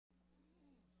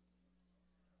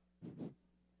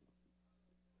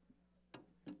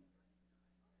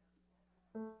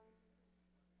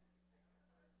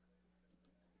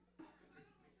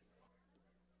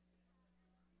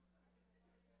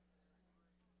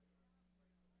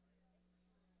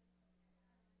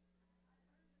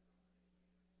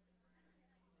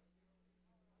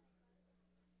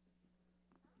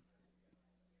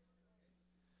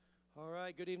All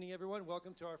right, good evening, everyone.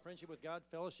 Welcome to our Friendship with God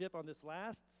Fellowship on this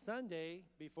last Sunday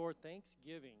before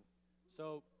Thanksgiving.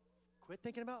 So quit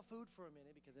thinking about food for a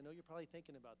minute because I know you're probably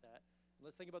thinking about that. And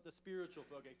let's think about the spiritual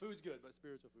food. Okay, food's good, but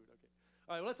spiritual food, okay.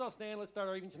 All right, well, let's all stand. Let's start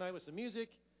our evening tonight with some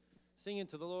music, singing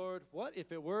to the Lord, What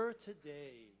If It Were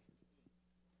Today?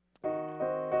 It's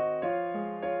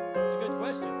a good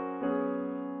question.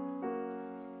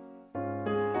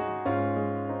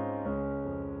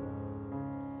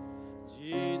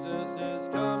 Jesus is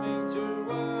coming to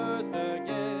earth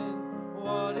again.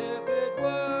 What if it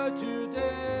were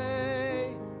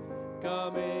today?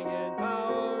 Coming in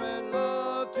power and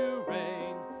love to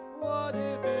reign. What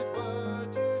if it were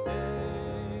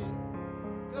today?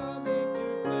 Coming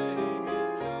to claim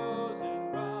his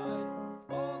chosen bride.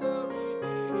 All the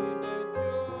redeemed and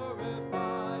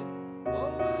purified.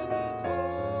 Over this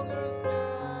whole earth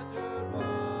scattered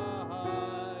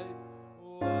wide.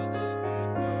 What if it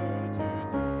were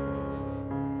today?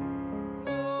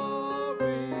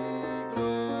 Glory,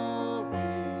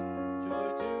 glory, joy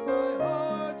to my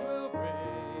heart will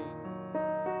bring.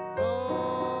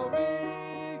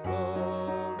 Glory,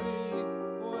 glory,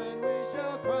 when we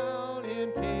shall crown him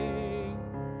King.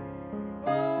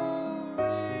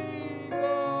 Glory,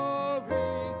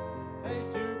 glory,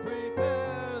 haste to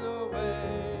prepare the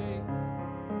way.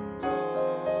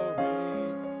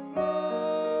 Glory,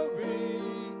 glory,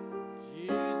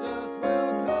 Jesus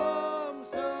will come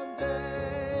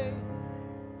someday.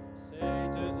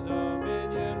 Satan's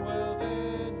dominion will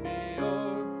then be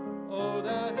o'er. Oh,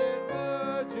 that it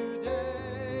were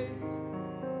today.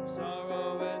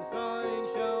 Sorrow and sighing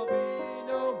shall be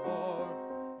no more.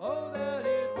 Oh, that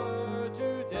it were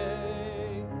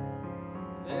today.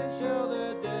 Then shall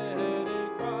the dead in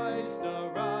Christ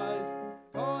arise,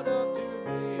 caught up to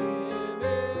meet him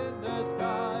in the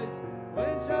skies.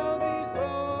 When shall these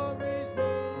glories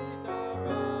meet our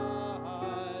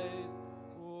eyes?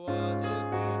 What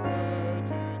if it were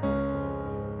today?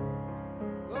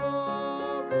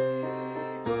 Glory,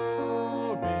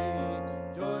 glory,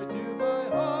 joy to my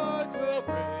heart will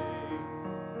bring.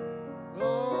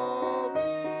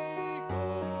 Glory,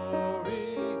 glory,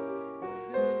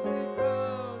 when they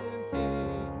crown him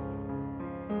King.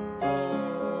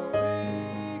 Glory,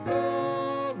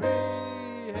 glory,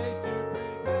 haste to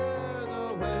prepare the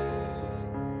way.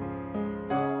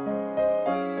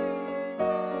 Glory,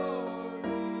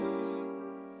 glory,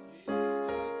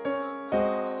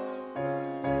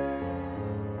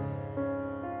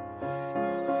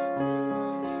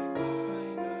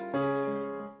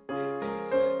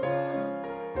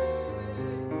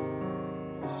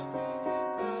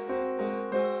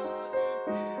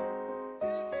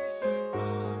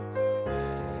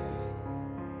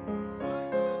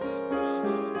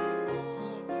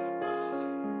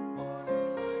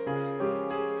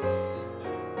 Jesus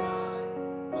will come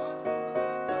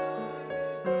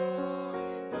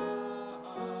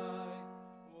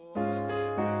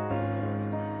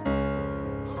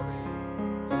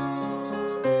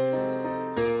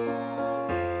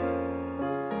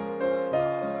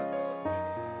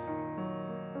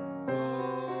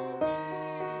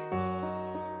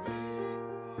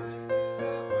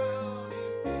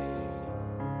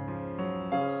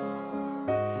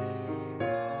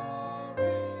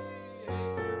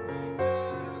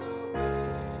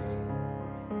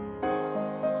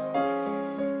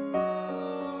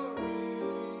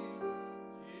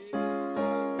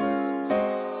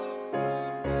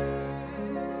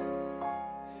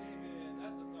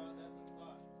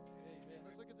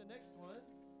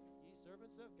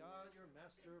of God, your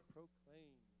master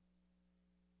proclaim.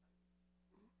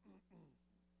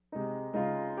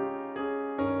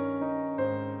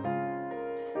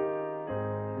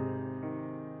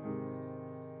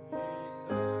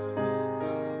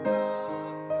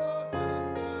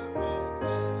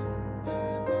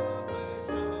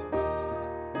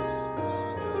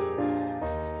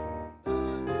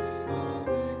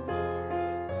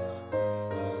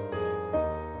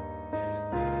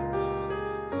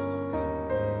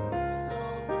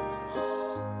 Over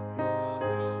all, God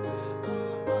will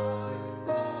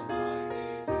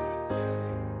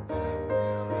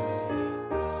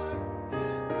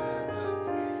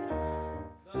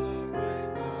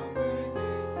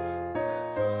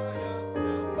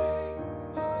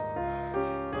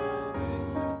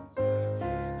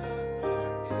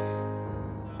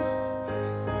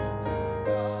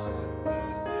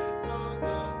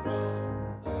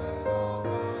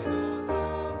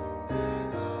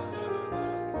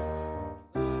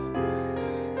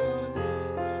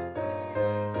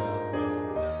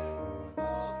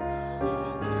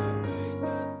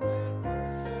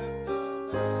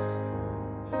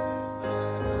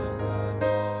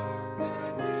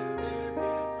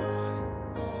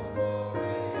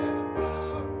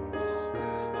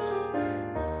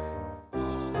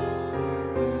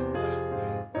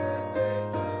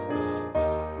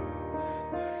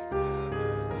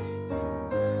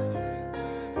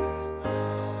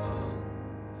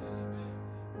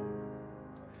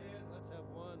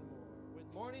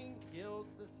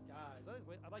the skies.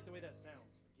 I like the way that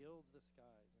sounds. Gilds the skies.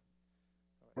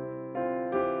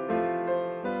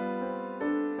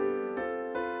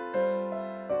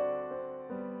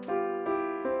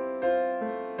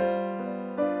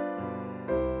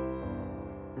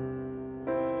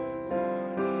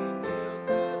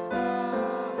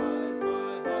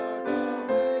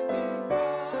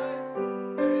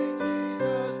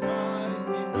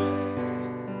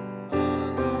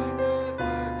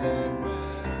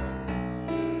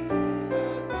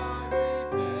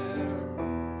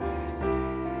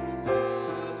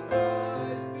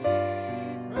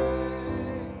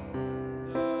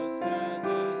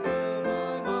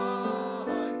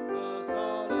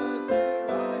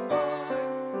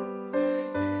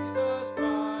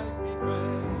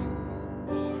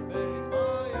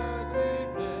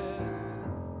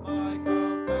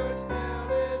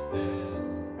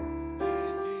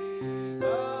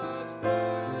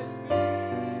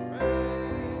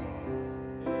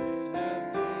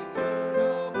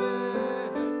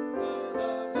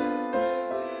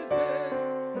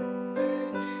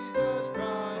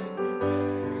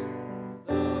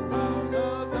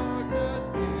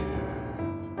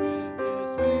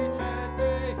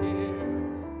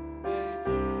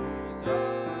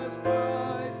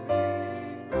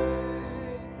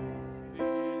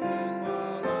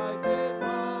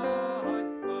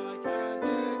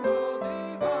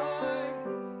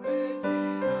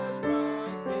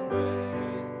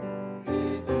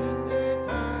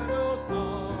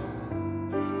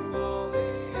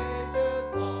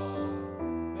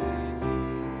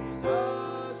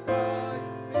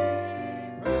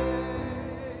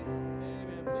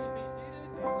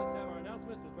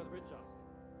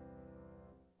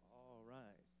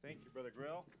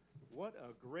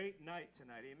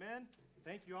 Tonight, amen.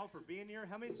 Thank you all for being here.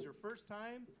 How many is your first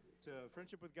time to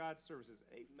Friendship with God services?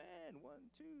 Amen. 1,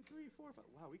 2, 3, 4, 5.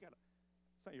 Wow,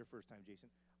 it's not your first time, Jason.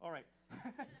 All right.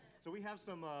 So we have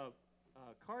some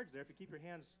cards there. If you keep your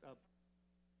hands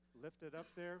lifted up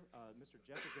there, Mr.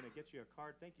 Jeff is going to get you a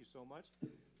card. Thank you so much.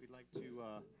 We'd like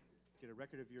to get a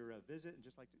record of your visit and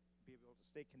just like to be able to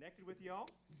stay connected with you all.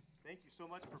 Thank you so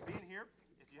much for being here.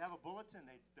 If you have a bulletin,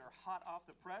 they're hot off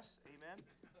the press. Amen.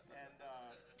 And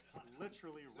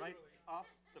literally right off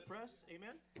the press.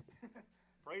 Amen.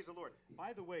 Praise the Lord.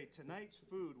 By the way, tonight's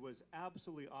food was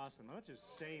absolutely awesome. I'm not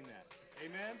just saying that.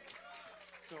 Amen.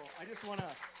 So I just want to,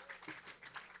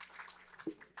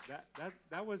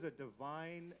 that was a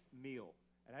divine meal.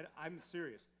 And I'm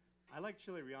serious. I like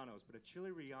chili rellenos, but a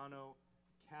chili relleno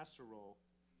casserole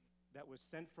that was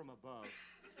sent from above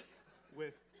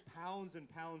with pounds and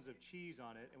pounds of cheese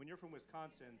on it. And when you're from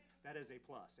Wisconsin, that is a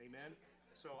plus. Amen.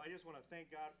 So I just want to thank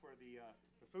God for the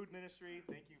food ministry.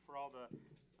 Thank you for all the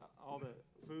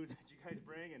food that you guys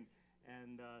bring.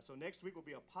 And so next week will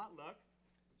be a potluck.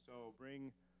 So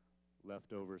bring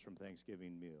leftovers from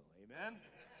Thanksgiving meal. Amen?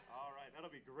 All right,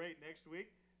 that'll be great next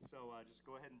week. So just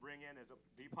go ahead and bring in as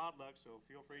the potluck. So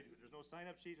feel free. There's no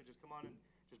sign-up sheet, so just come on and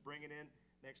just bring it in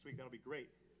next week. That'll be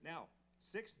great. Now,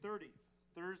 6:30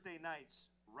 Thursday nights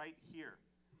right here.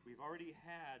 We've already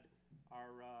had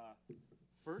our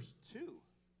first 2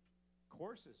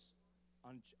 courses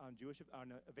on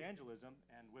evangelism,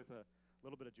 and with a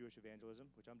little bit of Jewish evangelism,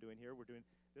 which I'm doing here. We're doing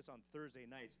this on Thursday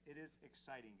nights. It is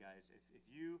exciting, guys. If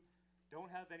you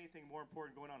don't have anything more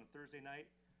important going on Thursday night,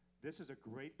 this is a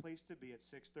great place to be at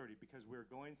 6:30 because we're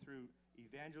going through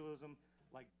evangelism,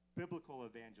 like biblical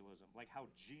evangelism, like how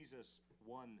Jesus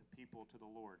won people to the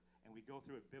Lord. And we go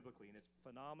through it biblically, and it's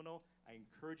phenomenal. I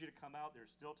encourage you to come out.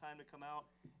 There's still time to come out.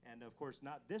 And, of course,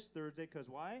 not this Thursday, because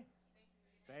why?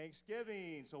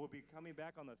 Thanksgiving. So we'll be coming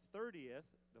back on the 30th,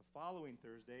 the following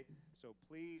Thursday. So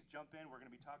please jump in. We're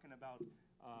going to be talking about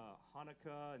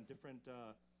Hanukkah and different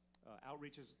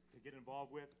outreaches to get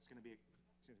involved with. It's going to be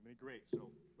great. So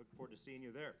looking forward to seeing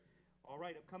you there. All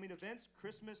right, upcoming events,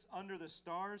 Christmas Under the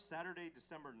Stars, Saturday,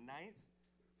 December 9th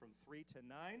from 3 to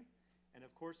 9. And,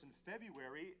 of course, in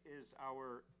February is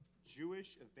our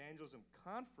Jewish Evangelism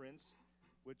Conference,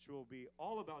 which will be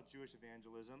all about Jewish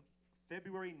evangelism,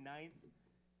 February 9th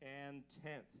and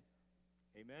 10th.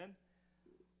 Amen?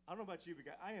 I don't know about you, but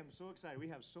I am so excited. We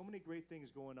have so many great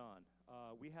things going on.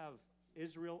 We have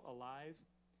Israel Alive.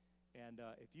 And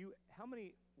how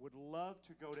many would love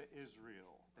to go to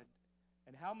Israel?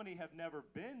 And how many have never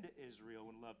been to Israel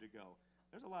and love to go?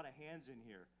 There's a lot of hands in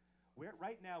here.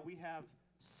 Right now we have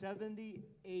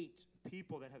 78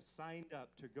 people that have signed up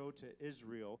to go to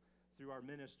Israel through our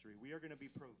ministry. We are going to be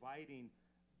providing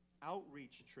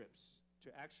outreach trips to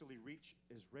actually reach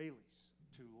Israelis,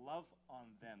 to love on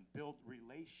them, build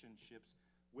relationships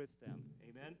with them.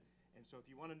 Amen? And so if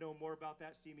you want to know more about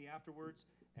that, see me afterwards,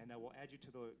 and we'll add you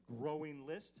to the growing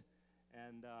list.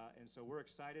 And so we're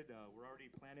excited. We're already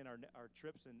planning our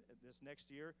trips in this next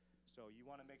year. So you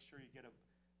want to make sure you get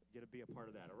to be a part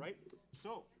of that, all right?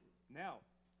 So now,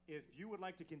 if you would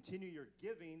like to continue your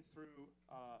giving through,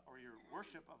 or your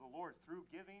worship of the Lord through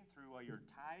giving, through your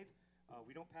tithe,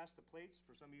 we don't pass the plates.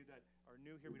 For some of you that are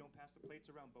new here, we don't pass the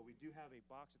plates around, but we do have a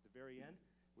box at the very end,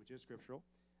 which is scriptural.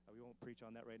 We won't preach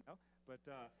on that right now. But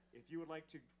if you would like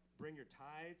to bring your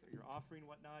tithe or your offering,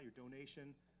 whatnot, your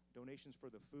donations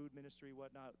for the food ministry,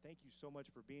 whatnot, thank you so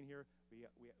much for being here. We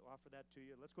offer that to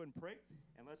you. Let's go ahead and pray,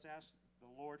 and let's ask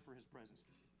the Lord for his presence.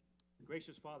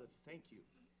 Gracious Father, thank you.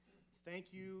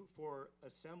 Thank you for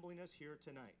assembling us here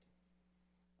tonight.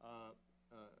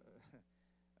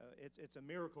 It's a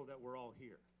miracle that we're all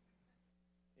here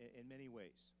in many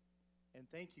ways. And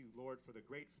thank you, Lord, for the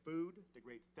great food, the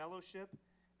great fellowship,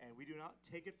 and we do not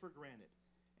take it for granted.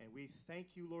 And we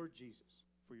thank you, Lord Jesus,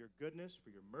 for your goodness,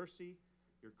 for your mercy,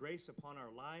 your grace upon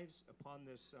our lives, upon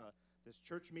this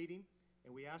church meeting.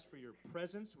 And we ask for your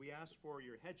presence. We ask for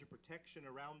your hedge of protection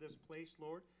around this place,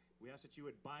 Lord. We ask that you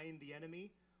would bind the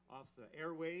enemy off the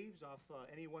airwaves, off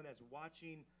anyone that's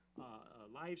watching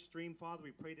live stream, Father.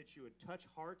 We pray that you would touch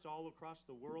hearts all across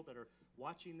the world that are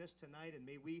watching this tonight, and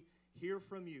may we hear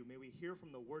from you. May we hear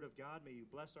from the Word of God. May you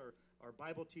bless our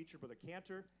Bible teacher, Brother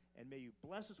Cantor, and may you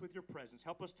bless us with your presence.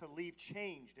 Help us to leave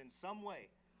changed in some way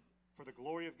for the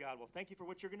glory of God. Well, thank you for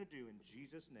what you're going to do. In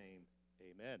Jesus' name,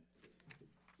 amen.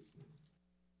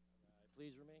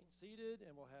 Please remain seated,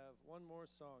 and we'll have one more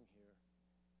song here.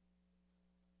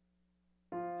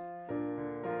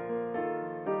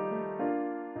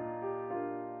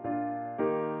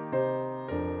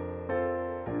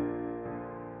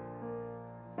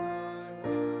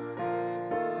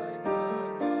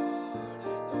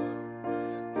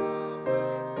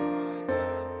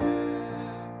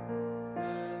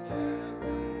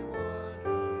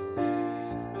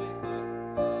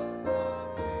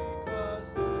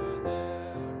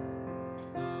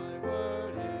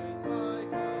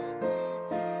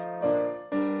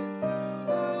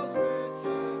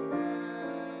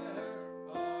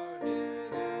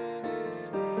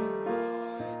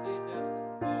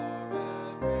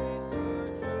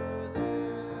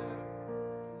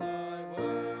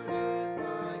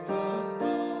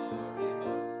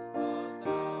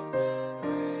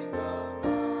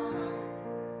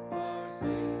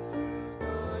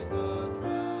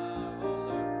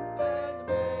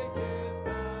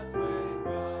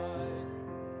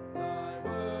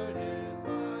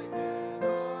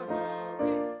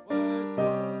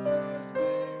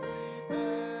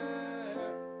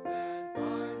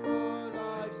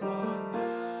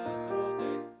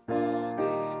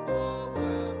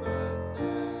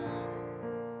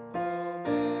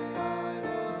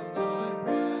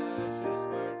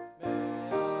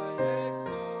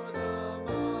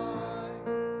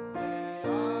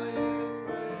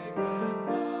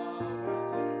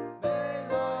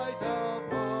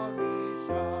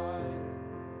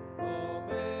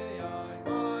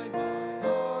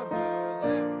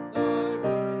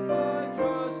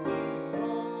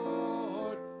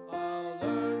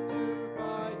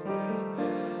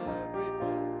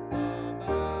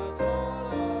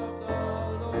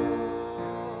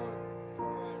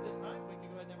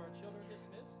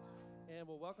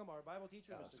 Our Bible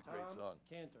teacher, Mr. Tom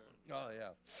Cantor. Oh, yeah.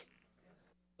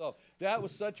 So that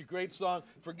was such a great song.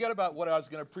 Forget about what I was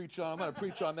going to preach on. I'm going to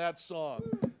preach on that song.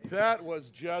 That was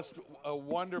just a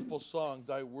wonderful song.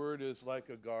 Thy word is like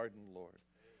a garden, Lord.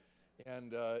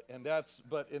 And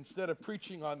but instead of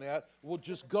preaching on that, we'll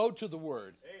just go to the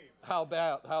word. How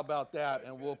about that?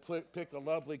 And we'll pick a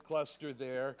lovely cluster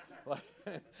there,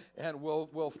 and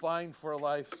we'll find for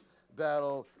life's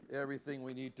battle everything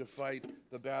we need to fight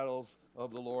the battles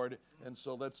of the Lord. And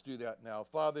so let's do that now.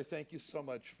 Father, thank you so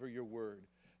much for your word.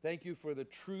 Thank you for the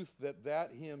truth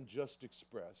that hymn just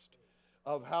expressed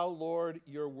of how, Lord,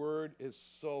 your word is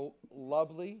so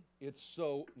lovely, it's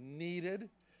so needed,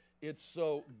 it's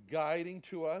so guiding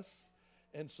to us.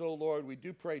 And so, Lord, we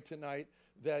do pray tonight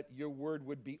that your word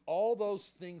would be all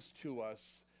those things to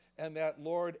us, and that,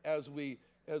 Lord, as we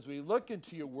look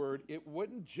into your word, it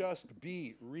wouldn't just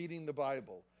be reading the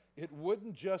Bible. It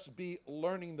wouldn't just be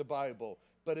learning the Bible,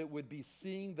 but it would be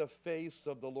seeing the face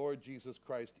of the Lord Jesus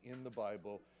Christ in the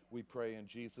Bible. We pray in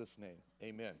Jesus' name.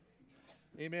 Amen.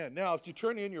 Amen. Now, if you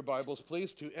turn in your Bibles,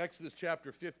 please, to Exodus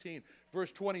chapter 15,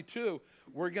 verse 22,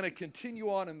 we're going to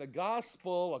continue on in the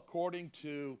gospel according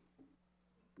to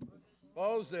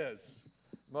Moses.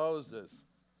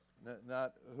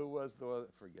 Not who was the,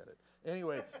 forget it.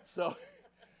 Anyway, so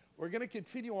we're going to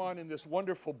continue on in this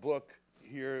wonderful book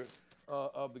here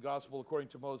of the gospel according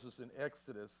to Moses in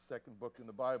Exodus, second book in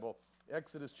the Bible.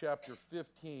 Exodus chapter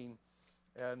 15,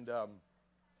 and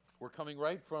we're coming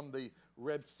right from the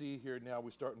Red Sea here now.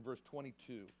 We start in verse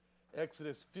 22.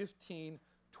 Exodus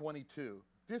 15:22.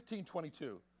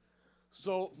 15:22.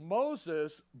 So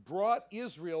Moses brought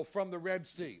Israel from the Red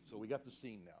Sea. So we got the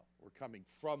scene now. We're coming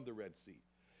from the Red Sea.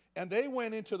 And they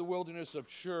went into the wilderness of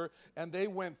Shur, and they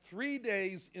went 3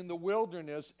 days in the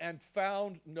wilderness and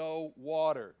found no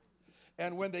water.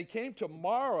 And when they came to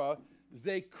Marah,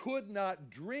 they could not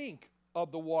drink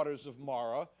of the waters of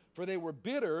Marah, for they were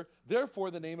bitter. Therefore,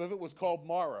 the name of it was called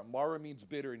Marah. Marah means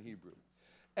bitter in Hebrew.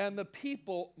 And the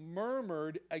people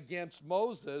murmured against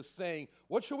Moses, saying,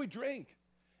 "What shall we drink?"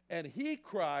 And he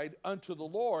cried unto the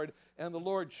Lord, and the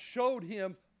Lord showed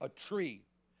him a tree,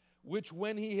 which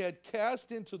when he had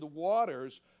cast into the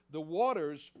waters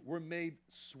were made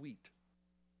sweet.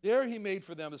 There he made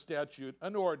for them a statute,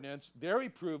 an ordinance. There he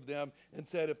proved them, and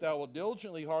said, "If thou wilt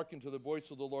diligently hearken to the voice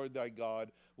of the Lord thy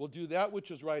God, will do that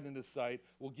which is right in his sight,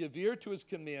 will give ear to his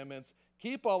commandments,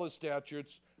 keep all his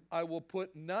statutes, I will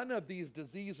put none of these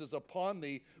diseases upon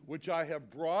thee, which I have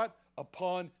brought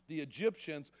upon the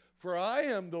Egyptians, for I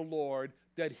am the Lord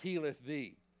that healeth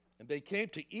thee." And they came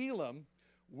to Elim,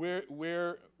 where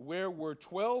were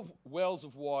 12 wells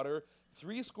of water,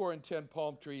 70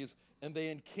 palm trees, and they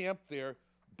encamped there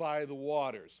by the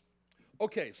waters.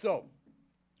 Okay, so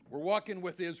we're walking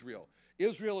with Israel.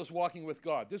 Israel is walking with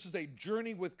God. This is a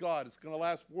journey with God. It's going to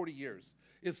last 40 years.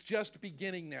 It's just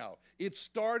beginning now.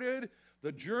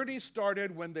 The journey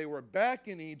started when they were back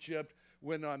in Egypt,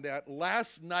 when on that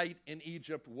last night in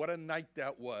Egypt, what a night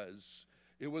that was.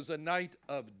 It was a night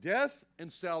of death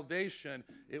and salvation.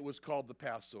 It was called the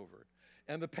Passover.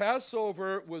 And the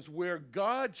Passover was where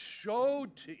God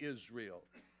showed to Israel.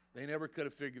 They never could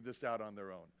have figured this out on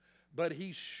their own. But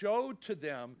he showed to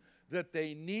them that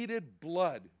they needed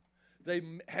blood.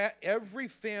 Every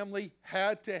family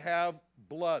had to have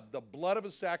blood, the blood of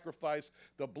a sacrifice,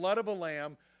 the blood of a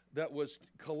lamb that was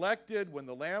collected. When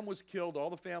the lamb was killed, all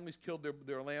the families killed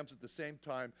their lambs at the same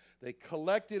time. They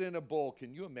collected in a bowl.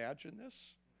 Can you imagine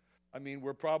this? I mean,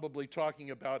 we're probably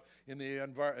talking about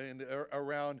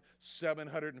around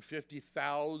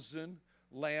 750,000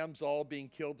 lambs all being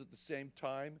killed at the same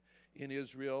time in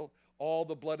Israel. All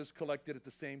the blood is collected at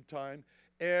the same time.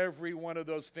 Every one of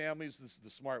those families, the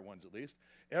smart ones at least,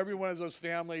 every one of those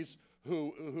families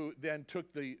who then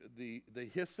took the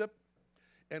hyssop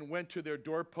and went to their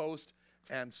doorpost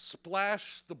and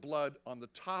splashed the blood on the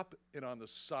top and on the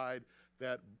side,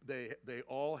 that they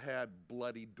all had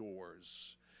bloody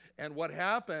doors. And what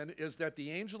happened is that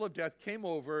the angel of death came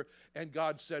over, and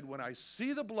God said, "When I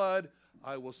see the blood,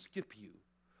 I will skip you.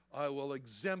 I will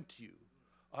exempt you.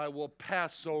 I will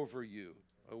pass over you."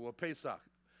 I will Pesach.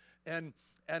 And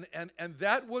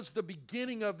that was the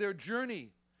beginning of their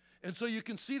journey. And so you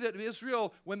can see that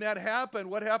Israel, when that happened,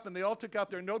 what happened? They all took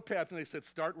out their notepads and they said,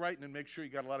 "Start writing and make sure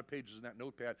you got a lot of pages in that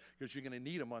notepad, because you're going to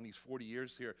need them on these 40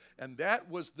 years here." And that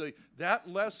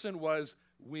lesson was,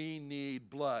 we need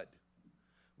blood.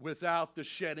 Without the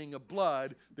shedding of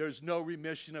blood, there's no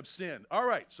remission of sin. All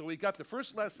right, so we got the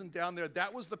first lesson down there.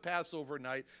 That was the Passover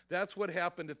night. That's what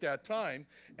happened at that time,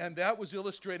 and that was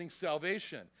illustrating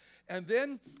salvation. And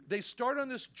then they start on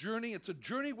this journey. It's a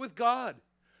journey with God.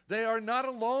 They are not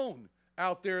alone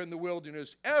out there in the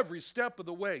wilderness. Every step of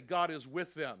the way, God is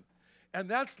with them. And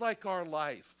that's like our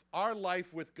life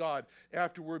with God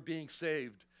after we're being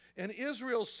saved. And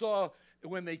Israel saw,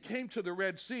 when they came to the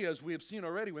Red Sea, as we have seen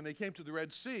already, when they came to the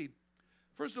Red Sea,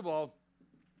 first of all,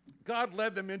 God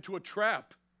led them into a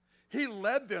trap. He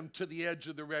led them to the edge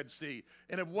of the Red Sea.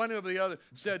 And if one of the other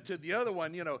said to the other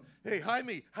one, "Hey,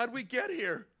 Jaime, how'd we get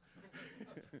here?"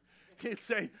 He'd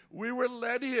say, "We were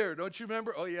led here." Don't you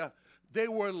remember? Oh, yeah. They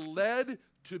were led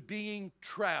to being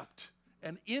trapped.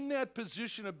 And in that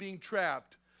position of being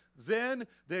trapped, then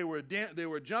they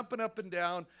were jumping up and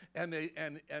down,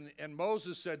 and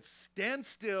Moses said, "Stand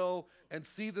still and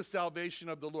see the salvation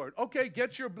of the Lord." Okay,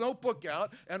 get your notebook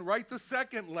out and write the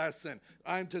second lesson.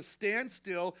 I'm to stand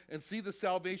still and see the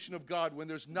salvation of God when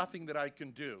there's nothing that I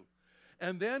can do.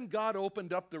 And then God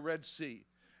opened up the Red Sea.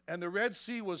 And the Red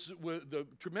Sea was with the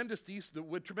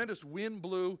tremendous wind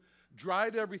blew,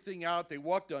 dried everything out. They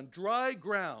walked on dry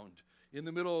ground in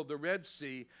the middle of the Red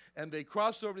Sea, and they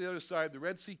crossed over to the other side. The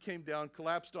Red Sea came down,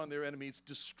 collapsed on their enemies,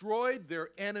 destroyed their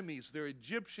enemies, their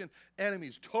Egyptian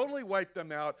enemies, totally wiped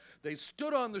them out. They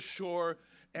stood on the shore,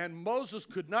 and Moses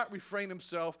could not refrain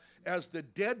himself as the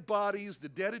dead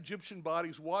Egyptian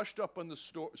bodies washed up on the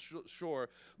shore.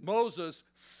 Moses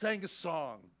sang a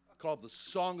song called the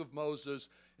Song of Moses,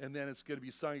 and then it's going to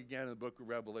be sung again in the book of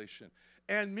Revelation.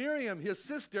 And Miriam, his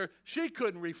sister, she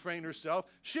couldn't refrain herself.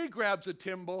 She grabs a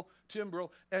timbrel,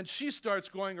 and she starts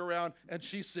going around and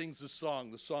she sings the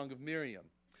song of Miriam.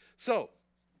 So,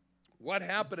 what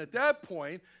happened at that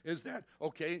point is that,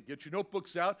 okay, get your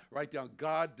notebooks out, write down,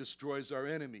 God destroys our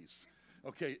enemies.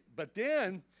 Okay, but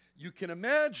then you can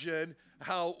imagine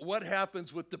what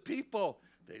happens with the people.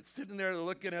 They're sitting there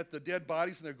looking at the dead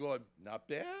bodies and they're going, not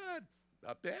bad,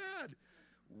 not bad.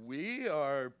 We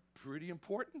are pretty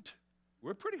important.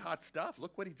 We're pretty hot stuff.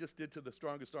 Look what he just did to the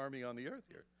strongest army on the earth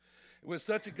here. With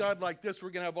such a God like this, we're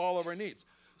going to have all of our needs.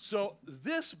 So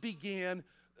this began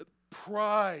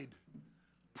pride.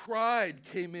 Pride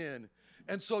came in.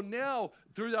 And so now,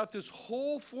 throughout this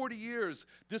whole 40 years,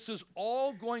 this is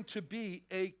all going to be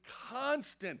a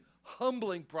constant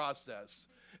humbling process.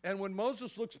 And when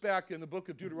Moses looks back in the book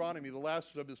of Deuteronomy, the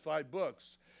last of his 5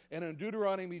 books, and in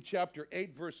Deuteronomy chapter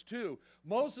 8, verse 2,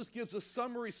 Moses gives a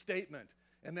summary statement.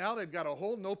 And now they've got a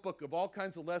whole notebook of all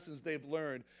kinds of lessons they've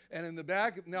learned. And in the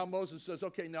back, now Moses says,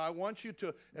 okay, now I want you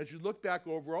to, as you look back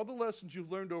over all the lessons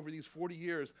you've learned over these 40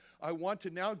 years, I want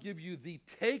to now give you the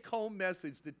take-home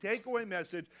message, the takeaway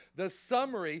message, the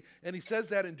summary. And he says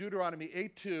that in Deuteronomy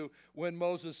 8:2 when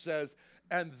Moses says,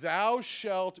 and thou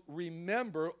shalt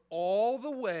remember all the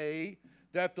way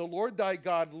that the Lord thy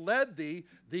God led thee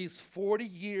these 40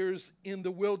 years in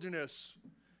the wilderness.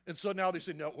 And so now they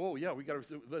say, no, oh yeah,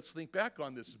 let's think back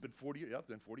on this. It's been 40 years. Yeah, it's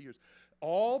been 40 years.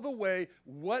 All the way,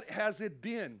 what has it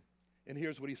been? And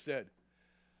here's what he said.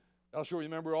 Thou shalt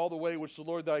remember all the way which the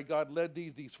Lord thy God led thee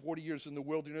these 40 years in the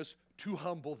wilderness to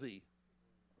humble thee.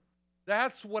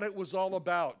 That's what it was all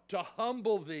about, to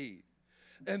humble thee.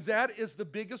 And that is the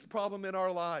biggest problem in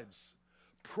our lives.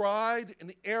 Pride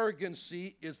and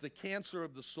arrogancy is the cancer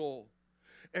of the soul.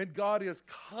 And God is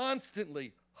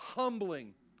constantly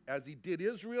humbling, as he did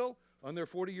Israel on their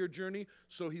 40-year journey,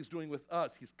 so he's doing with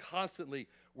us. He's constantly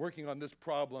working on this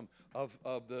problem of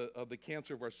the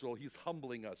cancer of our soul. He's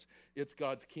humbling us. It's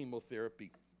God's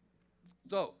chemotherapy.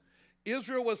 So,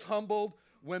 Israel was humbled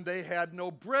when they had no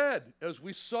bread, as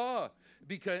we saw.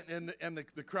 And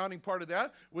the crowning part of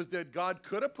that was that God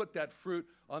could have put that fruit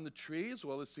on the trees.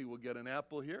 Well, let's see, we'll get an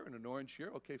apple here and an orange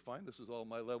here. Okay, fine, this is all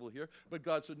my level here. But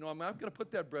God said, no, I'm not going to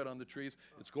put that bread on the trees.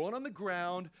 It's going on the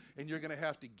ground, and you're going to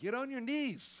have to get on your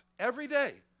knees every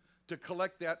day to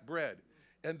collect that bread.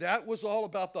 And that was all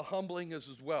about the humbling as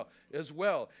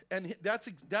well. And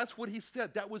that's what he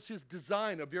said. That was his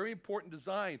design, a very important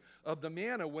design of the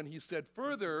manna when he said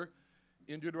further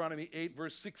in Deuteronomy 8,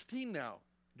 verse 16 now.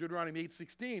 Deuteronomy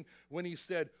 8:16, when he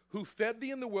said, who fed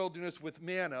thee in the wilderness with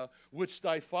manna, which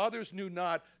thy fathers knew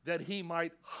not, that he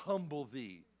might humble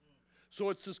thee. So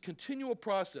it's this continual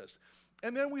process.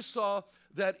 And then we saw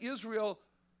that Israel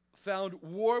found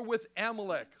war with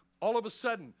Amalek. All of a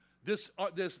sudden, this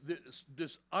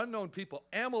unknown people,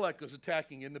 Amalek is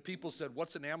attacking, and the people said,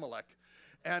 what's an Amalek?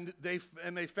 And they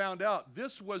found out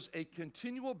this was a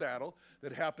continual battle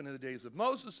that happened in the days of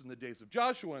Moses, in the days of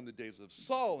Joshua, in the days of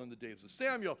Saul, in the days of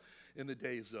Samuel, in the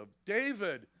days of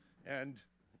David, and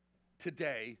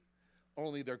today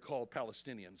only they're called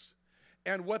Palestinians.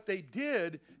 And what they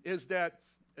did is that,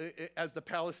 as the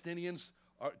Palestinians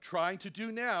are trying to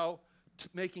do now,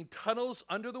 making tunnels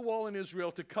under the wall in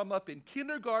Israel to come up in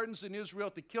kindergartens in Israel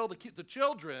to kill the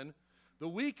children, the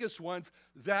weakest ones,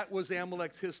 that was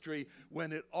Amalek's history,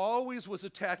 when it always was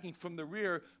attacking from the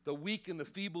rear the weak and the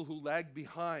feeble who lagged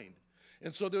behind.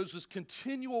 And so there's this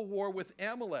continual war with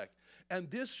Amalek. And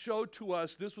this showed to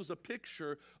us, this was a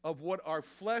picture of what our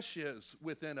flesh is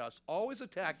within us, always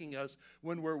attacking us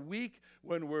when we're weak,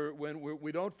 when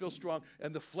we don't feel strong,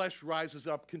 and the flesh rises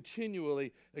up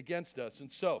continually against us.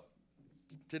 And so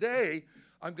today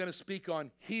I'm going to speak on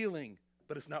healing,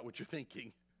 but it's not what you're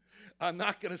thinking. I'm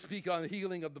not going to speak on the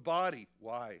healing of the body.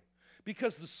 Why?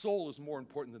 Because the soul is more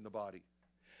important than the body.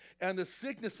 And the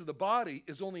sickness of the body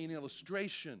is only an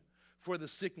illustration for the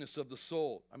sickness of the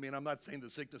soul. I mean, I'm not saying the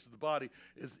sickness of the body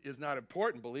is not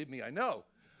important. Believe me, I know.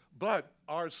 But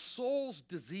our soul's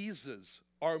diseases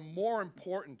are more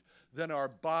important than our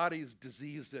body's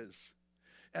diseases.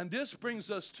 And this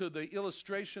brings us to the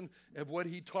illustration of what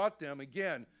he taught them,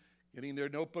 again, getting their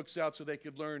notebooks out so they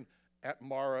could learn at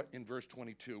Marah in verse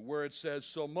 22, where it says,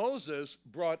 so Moses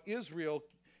brought Israel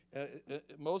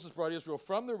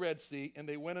from the Red Sea, and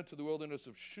they went into the wilderness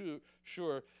of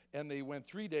Shur, and they went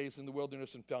 3 days in the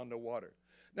wilderness and found no water.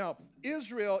 Now,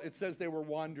 Israel, it says they were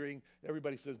wandering.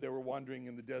 Everybody says they were wandering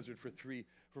in the desert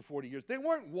for 40 years. They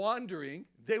weren't wandering.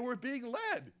 They were being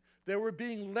led. They were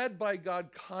being led by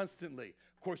God constantly.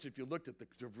 Of course, if you looked at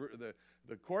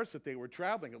the course that they were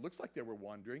traveling, it looks like they were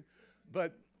wandering.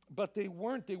 But they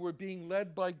weren't. They were being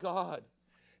led by God.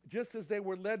 just as they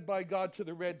were led by God to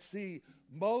the Red Sea,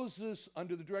 Moses,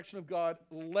 under the direction of God,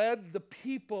 led the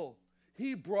people.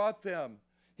 He brought them.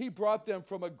 He brought them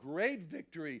from a great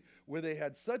victory where they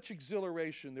had such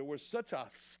exhilaration. There was such a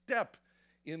step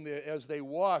in the, as they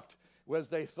walked, as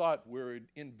they thought, we're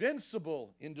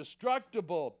invincible,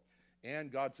 indestructible.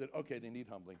 And God said, okay, they need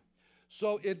humbling.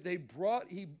 So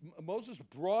Moses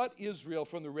brought Israel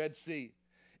from the Red Sea,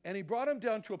 and he brought them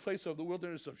down to a place of the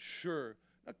wilderness of Shur.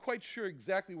 Not quite sure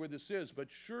exactly where this is, but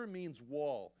Shur means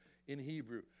wall in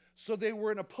Hebrew. So they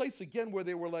were in a place again where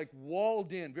they were like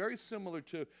walled in, very similar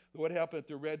to what happened at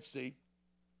the Red Sea.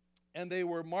 And they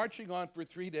were marching on for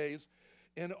 3 days,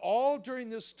 and all during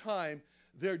this time,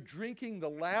 they're drinking the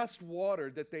last water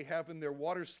that they have in their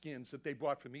water skins that they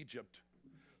brought from Egypt.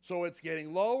 So it's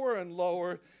getting lower and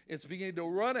lower. It's beginning to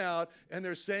run out, and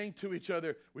they're saying to each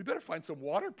other, we better find some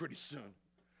water pretty soon.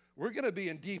 We're going to be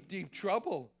in deep, deep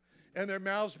trouble. And their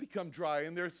mouths become dry,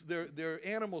 and their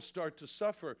animals start to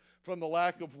suffer from the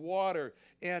lack of water.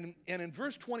 And in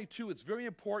verse 22, it's very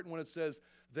important when it says,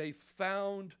 they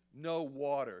found no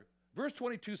water. Verse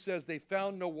 22 says they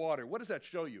found no water. What does that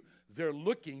show you? They're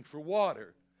looking for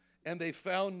water, and they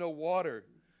found no water.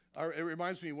 It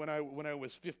reminds me when I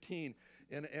was 15,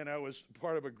 and I was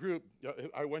part of a group.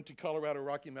 I went to Colorado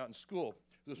Rocky Mountain School.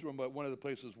 This was one of the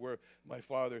places where my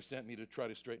father sent me to try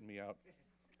to straighten me out.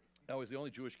 I was the only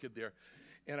Jewish kid there,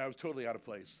 and I was totally out of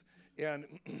place. And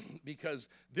because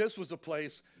this was a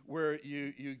place where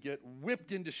you get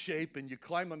whipped into shape, and you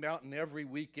climb a mountain every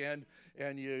weekend,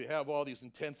 and you have all these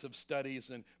intensive studies,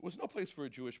 and it was no place for a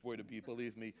Jewish boy to be,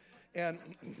 believe me. And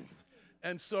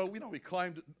so, we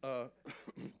climbed, I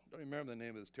don't remember the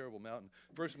name of this terrible mountain.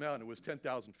 First mountain, it was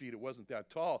 10,000 feet. It wasn't that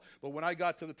tall. But when I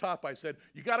got to the top, I said,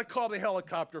 you got to call the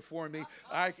helicopter for me.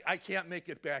 I can't make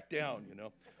it back down,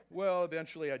 Well,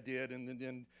 eventually I did, and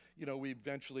then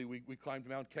we climbed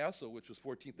Mount Castle, which was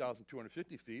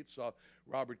 14,250 feet. Saw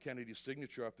Robert Kennedy's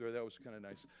signature up there. That was kind of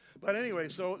nice. But anyway,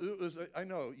 so it was. I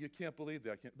know you can't believe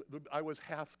that. I was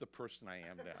half the person I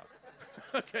am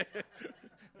now. Okay,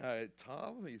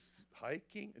 Tom, he's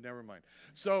hiking. Never mind.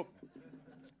 So,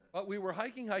 we were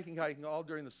hiking all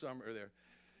during the summer there,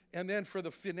 and then for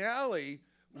the finale,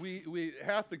 we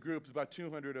half the group, about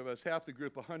 200 of us, half the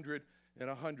group, 100. And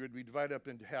 100, we divide up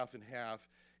into half and half.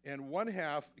 And one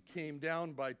half came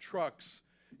down by trucks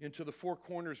into the Four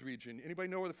Corners region. Anybody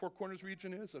know where the Four Corners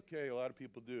region is? Okay, a lot of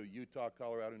people do. Utah,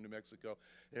 Colorado, New Mexico,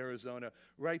 Arizona.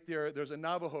 Right there's a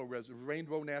Navajo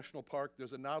Rainbow National Park.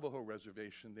 There's a Navajo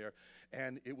reservation there.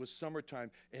 And it was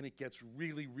summertime, and it gets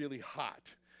really, really hot.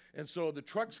 And so the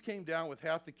trucks came down with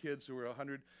half the kids, who were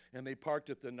 100, and they parked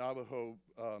at the Navajo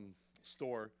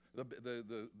store, the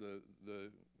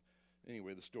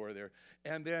store there.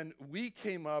 And then we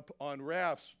came up on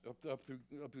rafts up through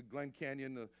Glen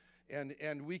Canyon,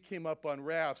 and we came up on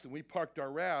rafts, and we parked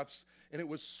our rafts, and it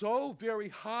was so very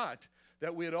hot that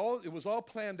it was all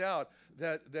planned out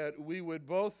that we would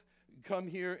both come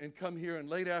here in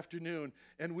late afternoon,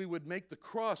 and we would make the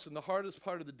cross in the hardest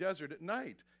part of the desert at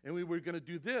night. And we were going to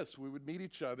do this. We would meet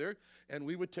each other, and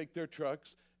we would take their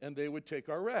trucks, and they would take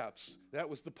our rafts. That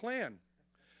was the plan.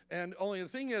 And only the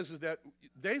thing is that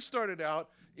they started out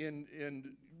in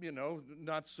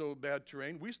not so bad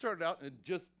terrain. We started out in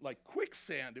just like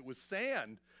quicksand. It was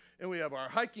sand. And we have our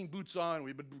hiking boots on.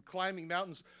 We've been climbing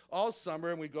mountains all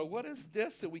summer, and we go, what is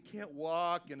this? And we can't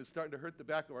walk, and it's starting to hurt the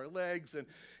back of our legs.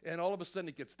 And all of a sudden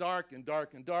it gets dark and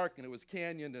dark and dark, and it was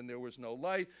canyon, and there was no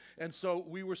light. And so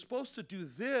we were supposed to do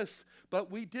this,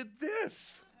 but we did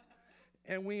this.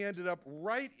 And we ended up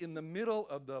right in the middle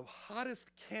of the hottest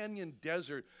canyon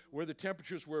desert where the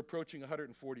temperatures were approaching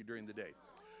 140 during the day.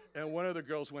 And one of the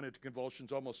girls went into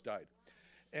convulsions, almost died.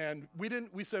 And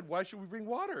we said, why should we bring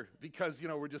water? Because,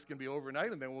 we're just going to be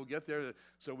overnight and then we'll get there.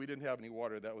 So we didn't have any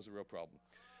water. That was a real problem.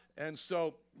 And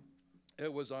so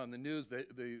it was on the news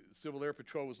that the Civil Air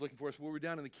Patrol was looking for us. We were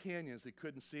down in the canyons. They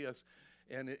couldn't see us.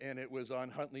 And it was on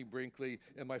Huntley Brinkley,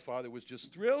 and my father was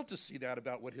just thrilled to see that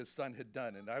about what his son had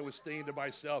done. And I was saying to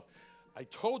myself, I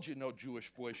told you no Jewish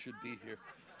boy should be here.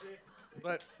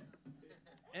 But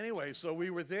anyway, so we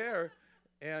were there,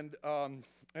 and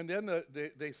then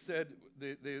they said,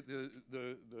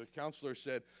 the counselor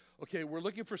said, okay, we're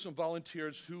looking for some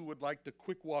volunteers who would like to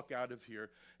quick walk out of here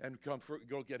and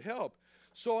go get help.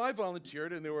 So I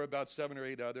volunteered, and there were about 7 or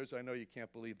 8 others. I know you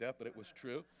can't believe that, but it was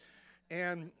true.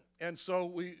 And so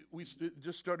we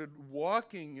just started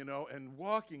walking, and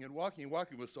walking.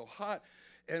 It was so hot.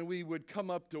 And we would come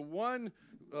up to one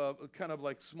kind of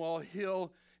like small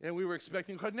hill, and we were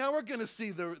expecting, now we're going to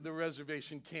see the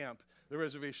reservation camp. the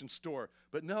reservation store.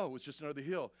 But no, it was just another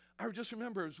hill. I just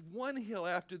remember it was one hill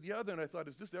after the other, and I thought,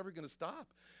 is this ever going to stop?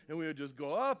 And we would just go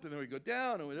up, and then we'd go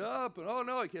down, and we'd up, and oh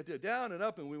no, I can't do it, down and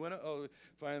up, and we went up. Oh,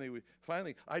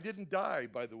 finally, I didn't die,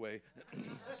 by the way, in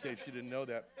case you didn't know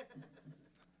that.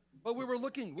 But we were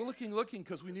looking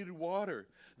because we needed water.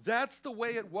 That's the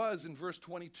way it was in verse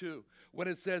 22 when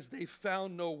it says they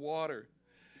found no water.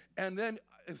 And then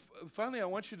finally, I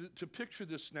want you to picture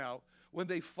this now. When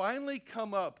they finally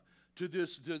come up to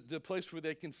the place where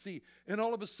they can see, and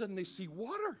all of a sudden they see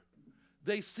water.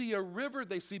 They see a river.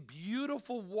 They see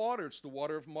beautiful water. It's the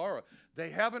water of Mara. They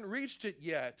haven't reached it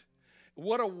yet.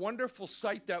 What a wonderful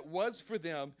sight that was for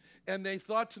them. And they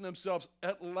thought to themselves,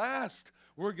 at last,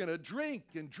 we're going to drink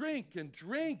and drink and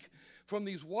drink from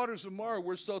these waters of Mara.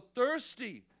 We're so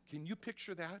thirsty. Can you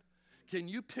picture that? Can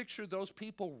you picture those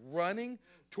people running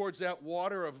towards that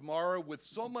water of Mara with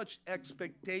so much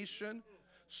expectation,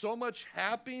 so much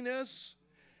happiness?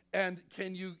 And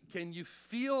can you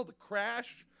feel the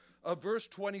crash of verse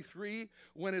 23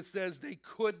 when it says they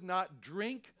could not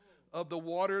drink of the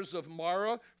waters of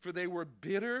Mara, for they were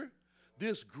bitter?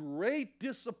 This great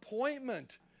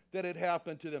disappointment that had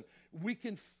happened to them. We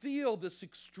can feel this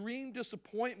extreme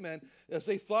disappointment as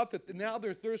they thought that now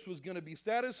their thirst was going to be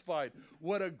satisfied.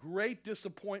 What a great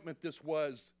disappointment this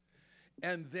was.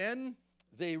 And then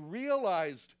they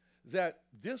realized that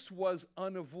this was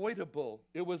unavoidable.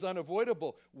 It was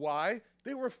unavoidable. Why?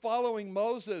 They were following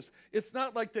Moses. It's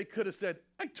not like they could have said,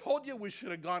 I told you we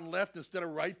should have gone left instead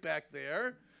of right back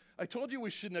there. I told you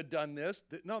we shouldn't have done this.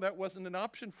 No, that wasn't an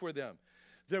option for them.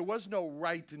 There was no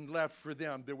right and left for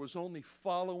them. There was only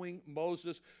following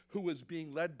Moses, who was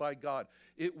being led by God.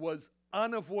 It was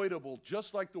unavoidable,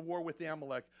 just like the war with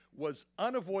Amalek was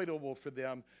unavoidable for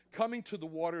them. Coming to the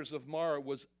waters of Mara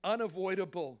was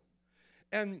unavoidable.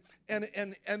 And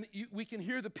we can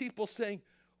hear the people saying,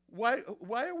 why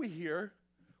are we here?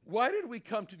 Why did we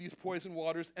come to these poison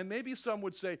waters? And maybe some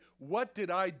would say, what did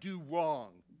I do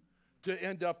wrong to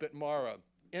end up at Mara?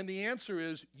 And the answer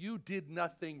is, you did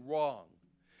nothing wrong.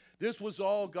 This was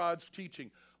all God's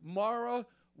teaching. Mara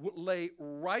lay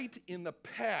right in the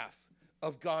path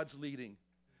of God's leading.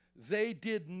 They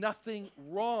did nothing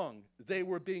wrong. They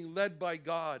were being led by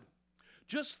God.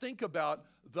 Just think about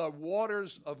the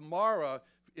waters of Mara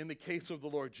in the case of the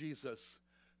Lord Jesus.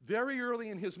 Very early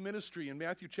in his ministry, in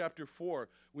Matthew chapter 4,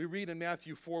 we read in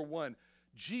Matthew 4:1,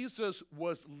 Jesus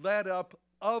was led up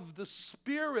of the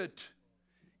Spirit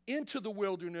into the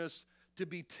wilderness to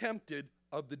be tempted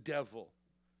of the devil.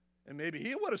 And maybe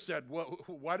he would have said, well,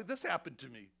 why did this happen to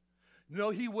me?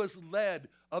 No, he was led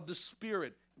of the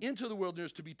Spirit into the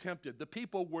wilderness to be tempted. The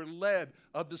people were led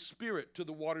of the Spirit to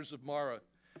the waters of Mara.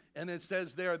 And it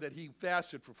says there that he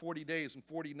fasted for 40 days and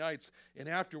 40 nights, and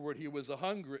afterward he was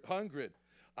hungered.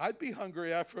 I'd be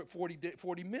hungry after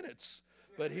 40 minutes,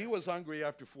 but he was hungry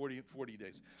after 40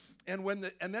 days. And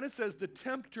then it says the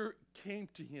tempter came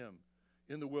to him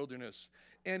in the wilderness,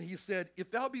 and he said, if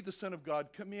thou be the Son of God,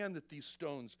 command that these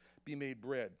stones be made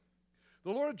bread.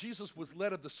 The Lord Jesus was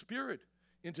led of the Spirit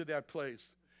into that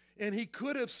place. And he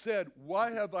could have said,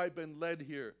 why have I been led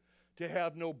here to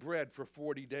have no bread for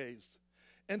 40 days?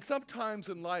 And sometimes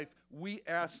in life, we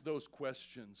ask those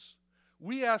questions.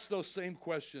 We ask those same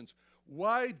questions.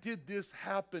 Why did this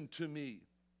happen to me?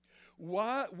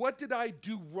 What did I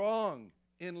do wrong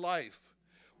in life?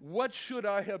 What should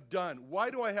I have done? Why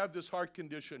do I have this heart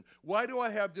condition? Why do I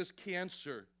have this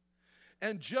cancer?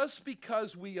 And just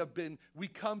because we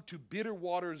come to bitter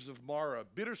waters of Mara,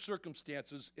 bitter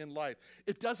circumstances in life,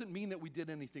 it doesn't mean that we did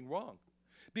anything wrong.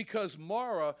 Because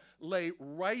Mara lay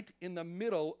right in the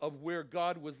middle of where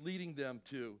God was leading them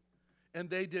to. And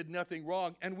they did nothing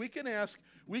wrong. And we can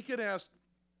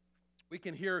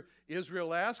hear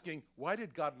Israel asking, why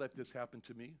did God let this happen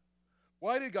to me?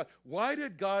 Why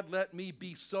did God let me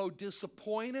be so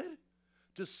disappointed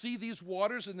to see these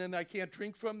waters and then I can't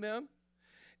drink from them?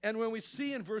 And when we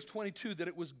see in verse 22 that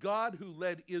it was God who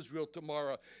led Israel to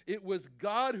Mara, it was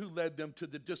God who led them to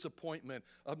the disappointment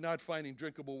of not finding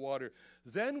drinkable water,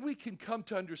 then we can come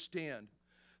to understand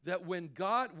that when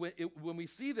we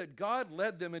see that God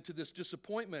led them into this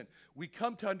disappointment, we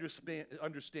come to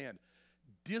understand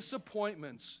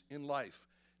disappointments in life.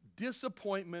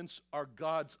 Disappointments are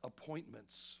God's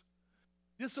appointments.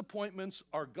 Disappointments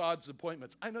are God's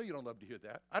appointments. I know you don't love to hear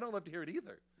that. I don't love to hear it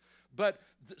either. But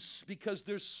because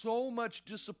there's so much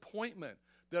disappointment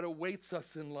that awaits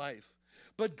us in life.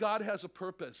 But God has a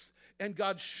purpose. And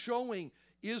God's showing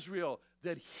Israel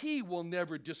that he will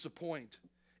never disappoint.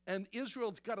 And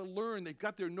Israel's got to learn. They've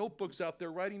got their notebooks out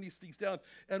there writing these things down.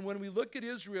 And when we look at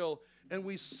Israel and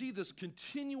we see this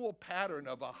continual pattern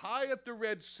of a high at the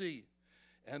Red Sea,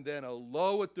 and then a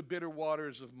low at the bitter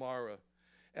waters of Marah,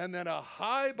 and then a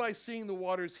high by seeing the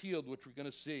waters healed, which we're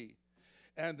going to see,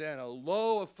 and then a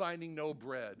low of finding no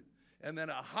bread, and then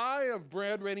a high of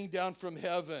bread raining down from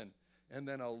heaven, and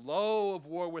then a low of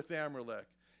war with Amalek,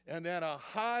 and then a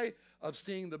high of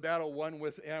seeing the battle won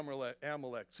with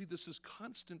Amalek. See, this is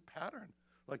constant pattern.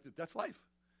 Like that's life.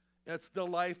 That's the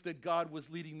life that God was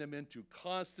leading them into,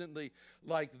 constantly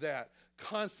like that.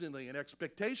 Constantly an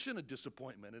expectation, a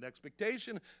disappointment, an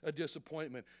expectation, a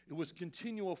disappointment. It was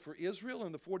continual for Israel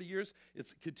in the 40 years.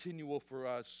 It's continual for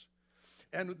us.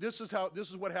 And this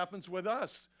is what happens with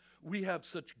us. We have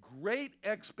such great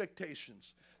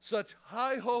expectations, such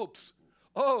high hopes.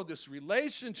 Oh, this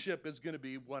relationship is going to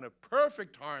be one of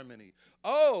perfect harmony.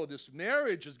 Oh, this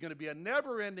marriage is going to be a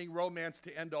never-ending romance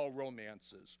to end all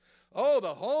romances. Oh,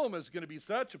 the home is going to be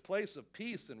such a place of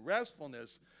peace and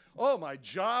restfulness. Oh, my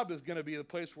job is going to be the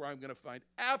place where I'm going to find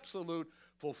absolute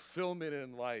fulfillment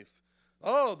in life.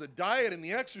 Oh, the diet and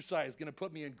the exercise is going to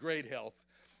put me in great health.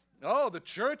 Oh, the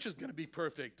church is going to be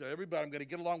perfect. I'm going to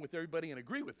get along with everybody and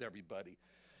agree with everybody.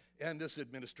 And this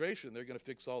administration, they're going to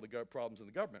fix all the problems in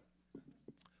the government.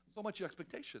 So much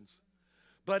expectations.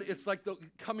 But it's like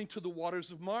coming to the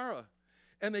waters of Marah.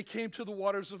 And they came to the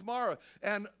waters of Marah.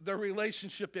 And the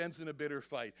relationship ends in a bitter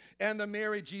fight. And the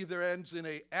marriage either ends in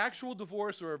an actual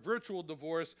divorce or a virtual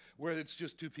divorce where it's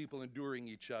just two people enduring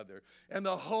each other. And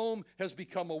the home has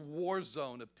become a war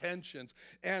zone of tensions.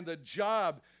 And the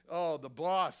job, the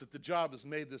boss at the job has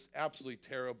made this absolutely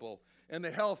terrible. And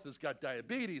the health has got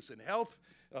diabetes and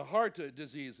heart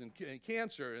disease and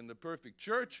cancer. And the perfect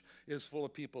church is full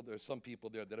of people. There's some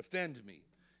people there that offend me.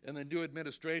 And the new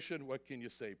administration, what can you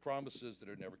say? Promises that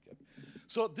are never kept.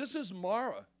 So this is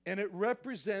Marah, and it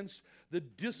represents the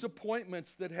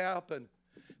disappointments that happen.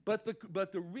 But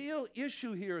the real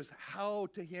issue here is how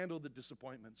to handle the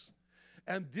disappointments.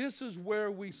 And this is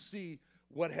where we see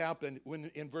what happened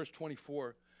in verse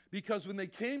 24. Because when they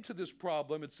came to this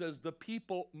problem, it says the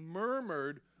people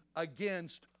murmured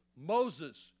against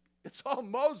Moses. It's all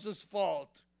Moses'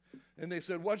 fault. And they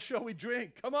said, what shall we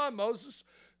drink? Come on, Moses.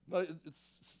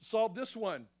 Solve this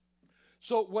one.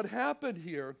 So what happened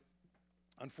here,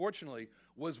 unfortunately,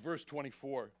 was verse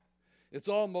 24. It's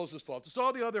all Moses' fault. It's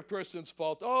all the other person's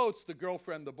fault. Oh, it's the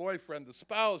girlfriend, the boyfriend, the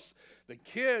spouse, the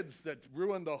kids that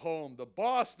ruined the home, the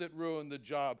boss that ruined the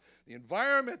job, the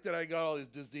environment that I got all these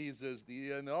diseases,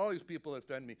 and all these people that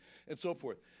offend me, and so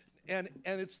forth. And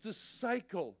it's this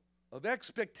cycle of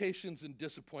expectations and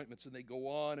disappointments, and they go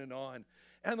on and on.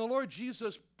 And the Lord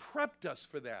Jesus prepped us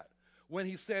for that when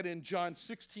he said in John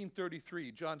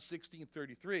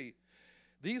 16:33,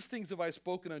 these things have I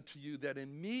spoken unto you, that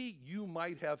in me you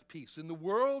might have peace. In the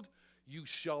world you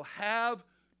shall have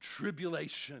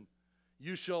tribulation.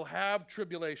 You shall have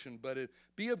tribulation, but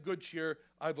be of good cheer,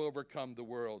 I've overcome the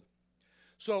world.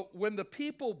 So when the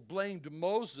people blamed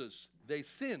Moses, they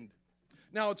sinned.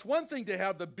 Now it's one thing to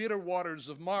have the bitter waters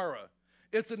of Marah.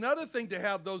 It's another thing to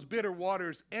have those bitter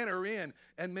waters enter in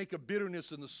and make a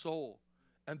bitterness in the soul.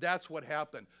 And that's what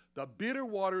happened. The bitter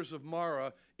waters of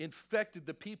Marah infected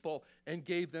the people and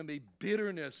gave them a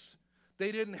bitterness.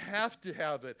 They didn't have to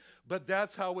have it, but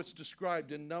that's how it's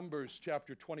described in Numbers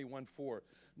chapter 21:4.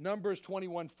 Numbers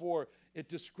 21:4, it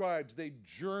describes they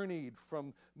journeyed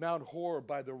from Mount Hor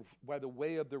by the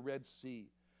way of the Red Sea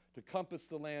to compass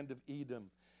the land of Edom.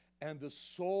 And the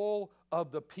soul of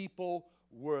the people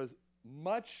was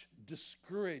much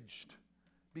discouraged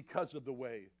because of the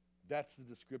way. That's the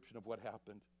description of what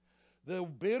happened. The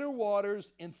bitter waters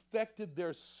infected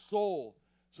their soul,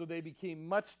 so they became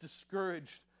much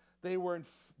discouraged. They were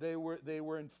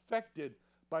infected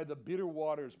by the bitter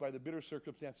waters, by the bitter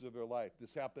circumstances of their life.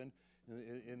 This happened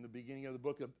in the beginning of the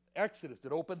book of Exodus.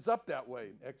 It opens up that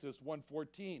way, Exodus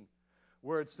 1:14,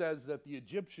 where it says that the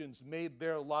Egyptians made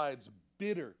their lives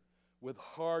bitter with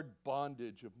hard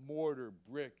bondage of mortar,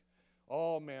 brick,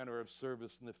 all manner of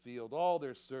service in the field, all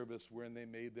their service wherein they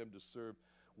made them to serve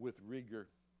with rigor.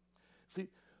 See,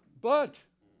 but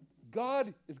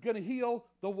God is going to heal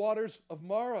the waters of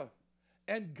Marah.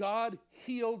 And God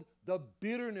healed the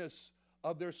bitterness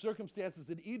of their circumstances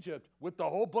in Egypt with the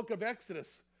whole book of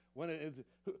Exodus.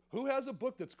 Who has a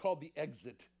book that's called The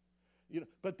Exit?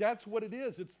 But that's what it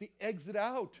is. It's the exit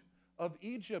out of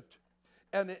Egypt.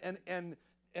 And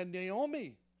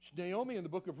Naomi in the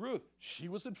book of Ruth, she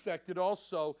was infected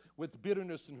also with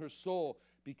bitterness in her soul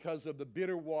because of the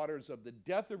bitter waters of the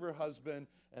death of her husband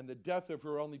and the death of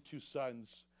her only two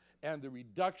sons and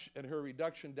her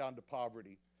reduction down to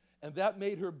poverty. And that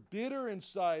made her bitter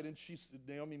inside. And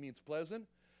Naomi means pleasant,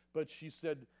 but she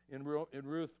said in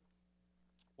Ruth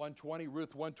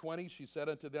 1:20, she said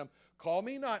unto them, call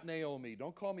me not Naomi,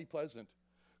 don't call me pleasant,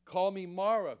 Call me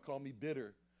Mara, call me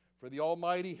bitter. For the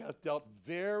Almighty hath dealt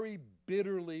very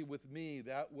bitterly with me.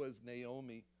 That was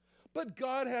Naomi. But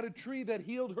God had a tree that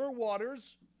healed her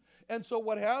waters. And so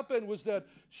what happened was that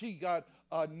she got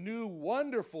a new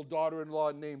wonderful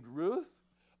daughter-in-law named Ruth,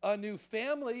 a new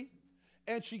family,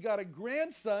 and she got a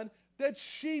grandson that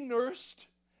she nursed.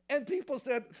 And people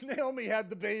said, Naomi had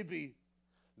the baby.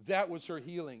 That was her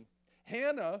healing.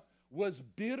 Hannah was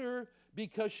bitter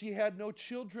because she had no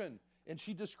children. And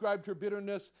she described her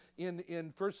bitterness in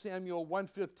 1 Samuel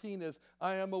 1:15 as,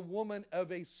 I am a woman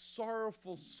of a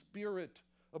sorrowful spirit,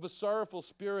 But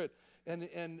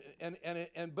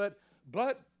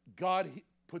God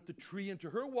put the tree into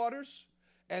her waters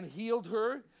and healed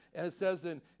her. And it says,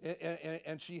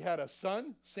 and she had a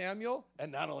son, Samuel,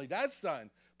 and not only that son,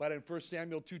 but in 1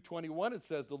 Samuel 2:21 it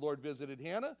says the Lord visited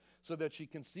Hannah so that she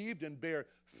conceived and bare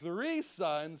 3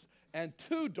 sons and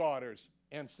 2 daughters,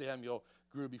 and Samuel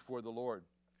grew before the Lord.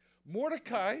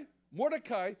 Mordecai,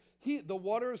 the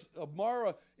waters of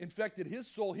Mara infected his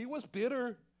soul. He was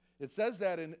bitter. It says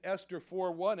that in Esther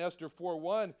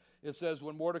 4:1. It says,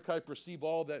 when Mordecai perceived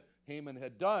all that Haman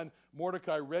had done,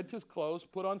 Mordecai rent his clothes,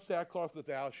 put on sackcloth with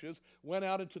ashes, went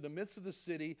out into the midst of the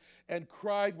city, and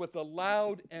cried with a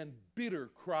loud and bitter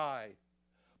cry.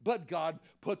 But God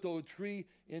put the tree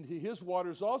into his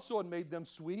waters also and made them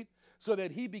sweet, so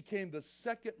that he became the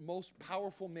second most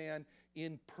powerful man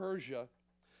in Persia.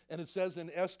 And it says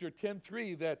in Esther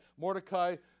 10:3 that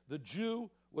Mordecai, the Jew,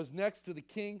 was next to the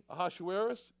king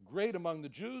Ahasuerus, great among the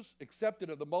Jews, accepted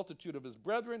of the multitude of his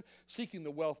brethren, seeking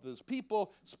the wealth of his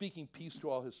people, speaking peace to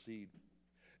all his seed.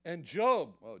 And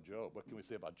Job, what can we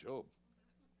say about Job?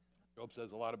 Job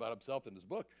says a lot about himself in his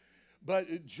book.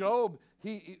 But Job,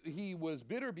 he was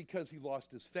bitter because he lost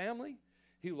his family,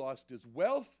 he lost his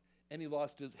wealth, and he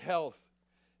lost his health.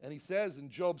 And he says in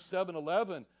Job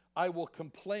 7:11, I will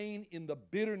complain in the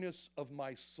bitterness of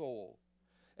my soul.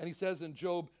 And he says in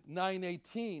Job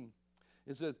 9:18,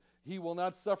 it says, he will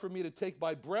not suffer me to take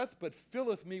my breath, but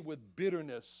filleth me with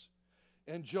bitterness.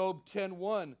 And Job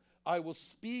 10:1, I will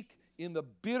speak in the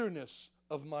bitterness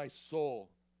of my soul.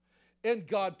 And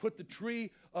God put the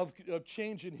tree of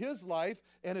change in his life,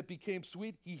 and it became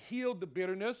sweet. He healed the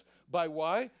bitterness by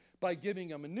why? By giving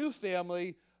him a new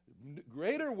family,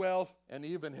 greater wealth, and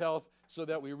even health, so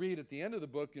that we read at the end of the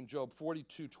book in Job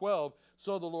 42:12,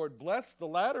 so the Lord blessed the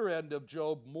latter end of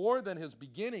Job more than his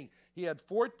beginning. He had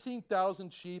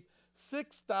 14,000 sheep,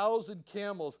 6,000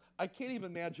 camels. I can't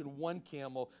even imagine one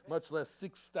camel, much less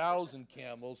 6,000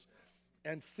 camels,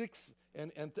 and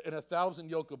 1,000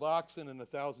 yoke of oxen and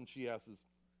 1,000 she-asses.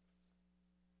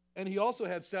 And he also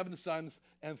had 7 sons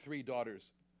and 3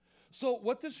 daughters. So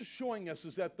what this is showing us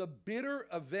is that the bitter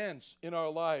events in our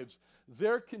lives,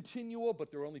 they're continual, but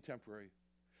they're only temporary.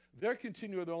 They're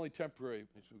continual, they're only temporary.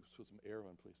 Put some air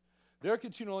on, please. They're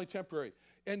continual, only temporary.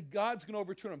 And God's going to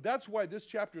overturn them. That's why this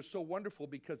chapter is so wonderful,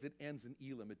 because it ends in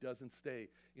Elim. It doesn't stay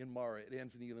in Mara. It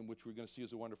ends in Elim, which we're going to see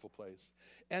is a wonderful place.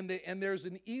 And there's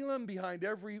an Elim behind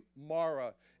every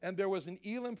Mara. And there was an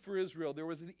Elim for Israel. There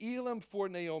was an Elim for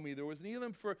Naomi. There was an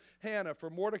Elim for Hannah, for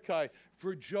Mordecai,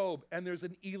 for Job. And there's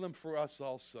an Elim for us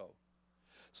also.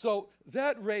 So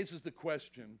that raises the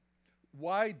question,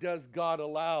 why does God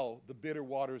allow the bitter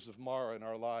waters of Mara in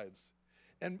our lives?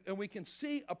 And we can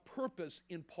see a purpose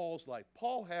in Paul's life.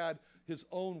 Paul had his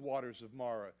own waters of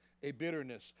Mara, a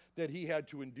bitterness that he had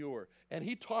to endure. And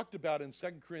he talked about in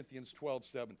 2 Corinthians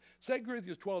 12:7. 2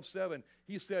 Corinthians 12:7,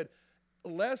 he said,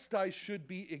 lest I should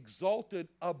be exalted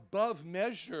above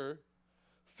measure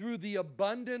through the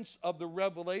abundance of the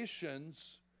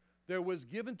revelations, there was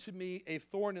given to me a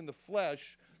thorn in the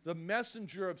flesh, the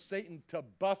messenger of Satan to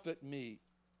buffet me,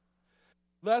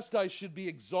 lest I should be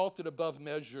exalted above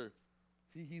measure.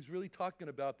 See, he's really talking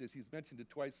about this. He's mentioned it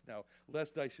twice now,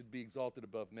 lest I should be exalted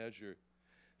above measure.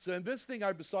 So in this thing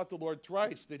I besought the Lord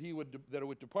thrice, that it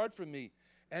would depart from me.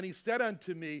 And he said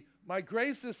unto me, my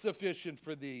grace is sufficient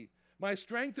for thee. My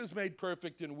strength is made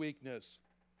perfect in weakness.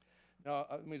 Now,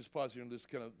 let me just pause here and just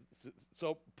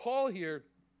so Paul here,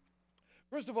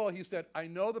 first of all, he said, I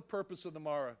know the purpose of the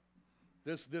Mara.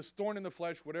 This thorn in the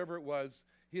flesh, whatever it was,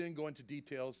 he didn't go into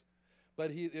details,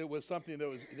 but it was something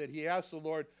that he asked the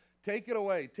Lord, take it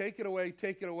away, take it away,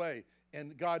 take it away.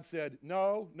 And God said,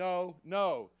 no, no,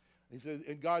 no. He said,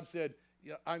 and God said,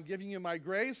 yeah, I'm giving you my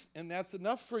grace, and that's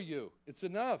enough for you. It's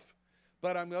enough.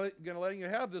 But I'm going to let you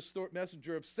have this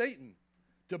messenger of Satan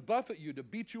to buffet you, to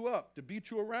beat you up, to beat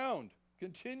you around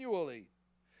continually.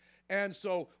 And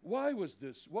so why was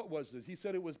this? What was this? He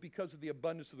said it was because of the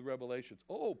abundance of the revelations.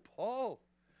 Oh, Paul,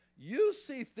 you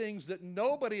see things that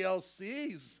nobody else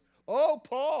sees. Oh,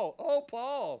 Paul, oh,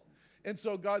 Paul. And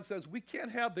so God says, we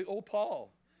can't have the oh,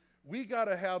 Paul. We got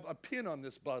to have a pin on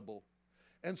this bubble.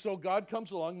 And so God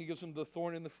comes along and he gives him the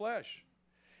thorn in the flesh.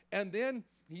 And then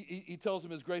he tells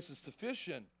him his grace is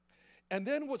sufficient. And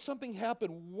then something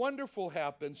wonderful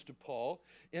happens to Paul,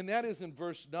 and that is in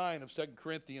verse 9 of 2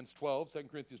 Corinthians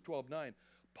 12:9.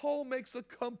 Paul makes a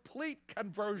complete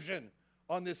conversion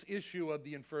on this issue of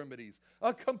the infirmities,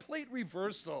 a complete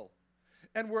reversal.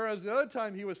 And whereas the other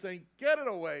time he was saying, get it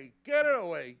away, get it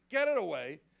away, get it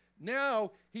away,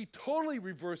 now he totally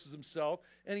reverses himself,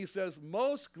 and he says,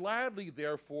 most gladly,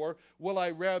 therefore, will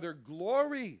I rather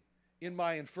glory in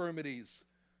my infirmities,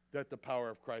 that the power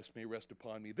of Christ may rest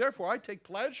upon me. Therefore, I take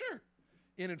pleasure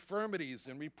in infirmities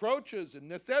and reproaches and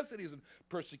necessities and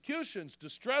persecutions,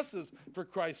 distresses for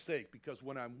Christ's sake, because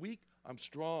when I'm weak, I'm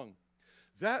strong.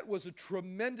 That was a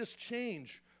tremendous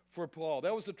change for Paul.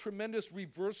 That was a tremendous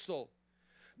reversal.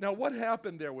 Now, what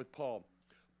happened there with Paul?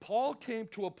 Paul came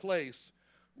to a place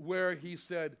where he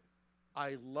said,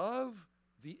 I love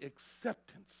the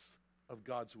acceptance of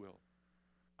God's will.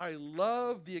 I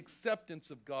love the acceptance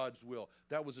of God's will.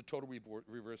 That was a total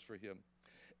reverse for him.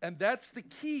 And that's the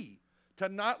key to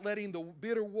not letting the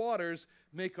bitter waters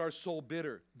make our soul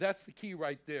bitter. That's the key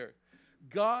right there.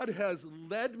 God has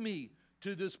led me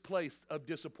to this place of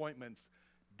disappointments.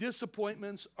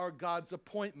 Disappointments are God's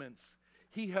appointments.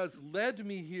 He has led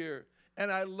me here,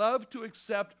 and I love to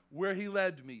accept where he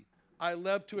led me. I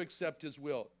love to accept his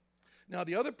will. Now,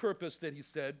 the other purpose that he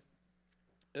said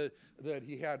that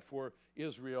he had for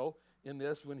Israel in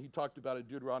this, when he talked about it in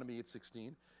Deuteronomy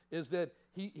 8:16, is that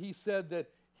he said that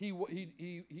he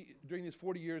during these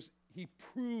 40 years, he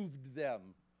proved them.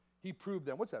 He proved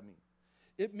them. What's that mean?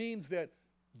 It means that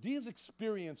these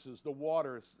experiences, the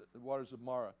waters of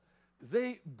Marah,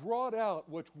 they brought out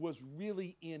what was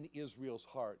really in Israel's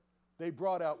heart. They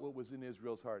brought out what was in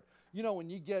Israel's heart. You know, when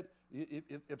you get, let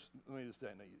me just say,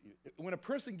 when a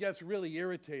person gets really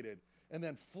irritated and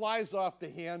then flies off the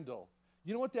handle,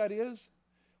 you know what that is?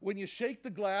 When you shake the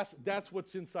glass, that's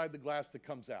what's inside the glass that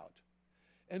comes out.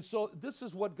 And so this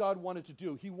is what God wanted to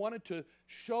do. He wanted to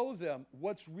show them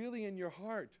what's really in your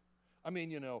heart. I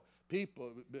mean, you know,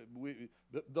 people,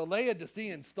 the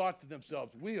Laodiceans thought to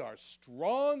themselves, we are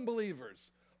strong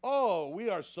believers. Oh, we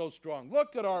are so strong.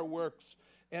 Look at our works.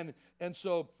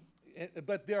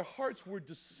 But their hearts were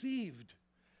deceived.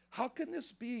 How can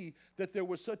this be that there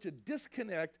was such a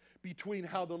disconnect between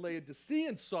how the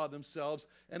Laodiceans saw themselves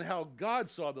and how God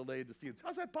saw the Laodiceans?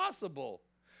 How's that possible?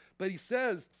 But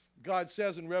God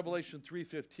says in Revelation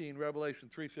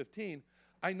 3:15,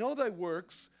 I know thy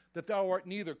works, that thou art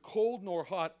neither cold nor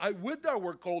hot. I would thou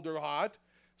wert cold or hot.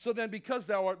 So then, because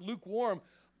thou art lukewarm,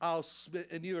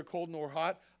 neither cold nor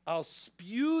hot, I'll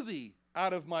spew thee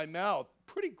out of my mouth.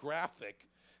 Pretty graphic.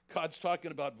 God's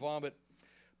talking about vomit.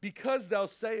 Because thou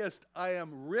sayest, I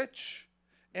am rich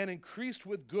and increased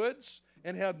with goods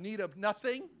and have need of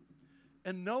nothing,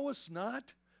 and knowest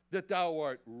not that thou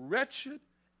art wretched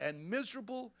and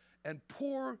miserable and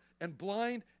poor and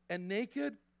blind and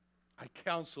naked, I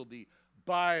counsel thee,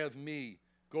 buy of me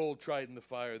gold tried in the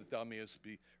fire, that thou mayest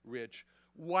be rich,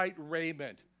 white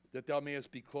raiment, that thou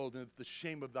mayest be clothed, and that the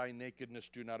shame of thy nakedness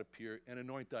do not appear, and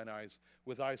anoint thine eyes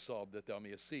with eye salve, that thou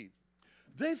mayest see.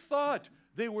 They thought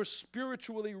they were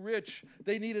spiritually rich.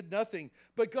 They needed nothing.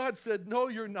 But God said, no,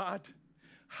 you're not.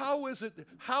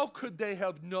 How could they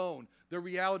have known the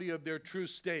reality of their true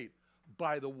state?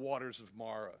 By the waters of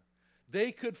Marah.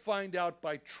 They could find out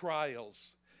by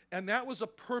trials. And that was a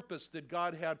purpose that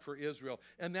God had for Israel.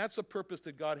 And that's a purpose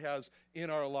that God has in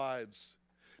our lives.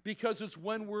 Because it's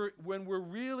when we're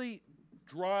really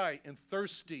dry and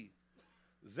thirsty,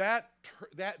 that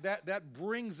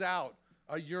brings out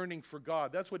a yearning for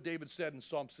God. That's what David said in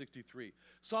Psalm 63.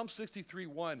 Psalm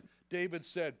 63:1, David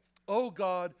said, O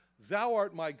God, thou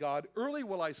art my God, early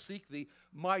will I seek thee.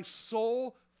 My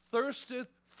soul thirsteth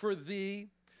for thee,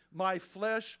 my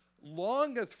flesh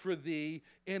longeth for thee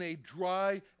in a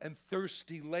dry and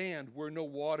thirsty land where no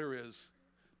water is,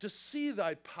 to see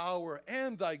thy power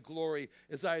and thy glory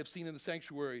as I have seen in the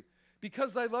sanctuary.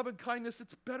 Because thy love and kindness,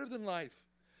 it's better than life.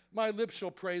 My lips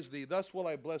shall praise thee. Thus will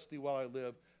I bless thee while I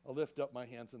live. I'll lift up my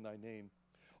hands in thy name.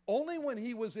 Only when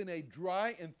he was in a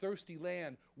dry and thirsty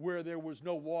land where there was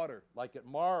no water, like at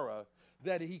Marah,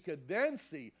 that he could then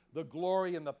see the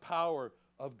glory and the power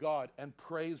of God and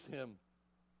praise him.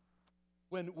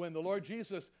 When the Lord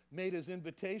Jesus made his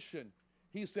invitation,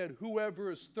 he said,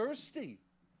 whoever is thirsty,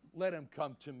 let him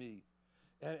come to me.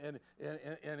 And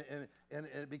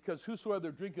because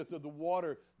whosoever drinketh of the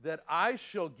water that I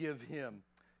shall give him,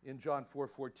 in John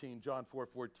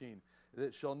 4:14,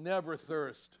 that shall never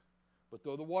thirst. But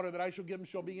though the water that I shall give him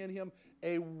shall be in him,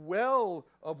 a well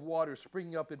of water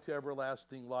springing up into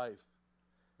everlasting life.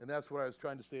 And that's what I was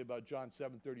trying to say about John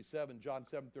 7:37. John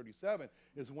 7:37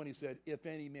 is when he said, if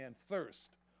any man thirst,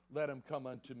 let him come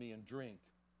unto me and drink.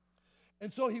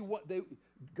 And so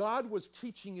God was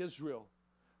teaching Israel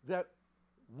that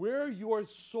where your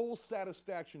soul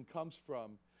satisfaction comes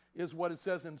from is what it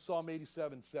says in Psalm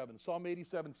 87:7. Psalm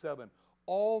 87:7,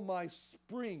 all my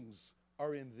springs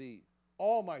are in thee.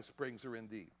 All my springs are in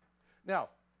thee. Now,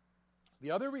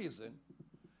 the other reason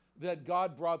that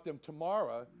God brought them to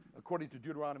Marah, according to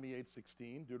Deuteronomy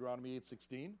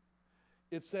 8:16,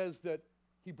 it says that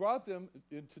he brought them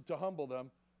to humble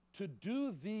them, to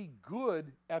do thee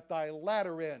good at thy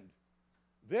latter end.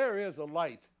 There is a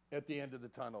light at the end of the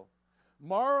tunnel.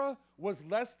 Marah was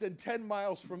less than 10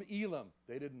 miles from Elim.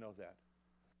 They didn't know that.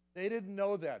 They didn't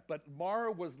know that, but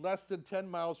Marah was less than 10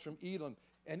 miles from Elim,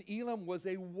 and Elim was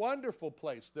a wonderful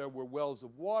place. There were wells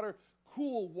of water,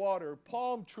 cool water,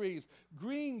 palm trees,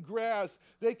 green grass.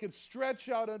 They could stretch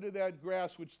out under that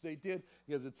grass, which they did,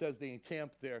 because it says they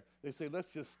encamped there. They say, let's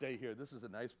just stay here. This is a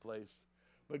nice place.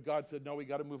 But God said, no, we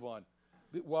got to move on.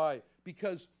 Why?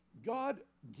 Because God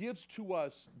gives to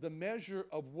us the measure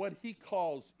of what he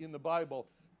calls in the Bible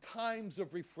times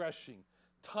of refreshing,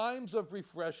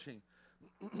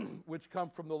 which come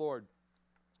from the Lord.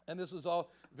 And this is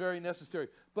all very necessary.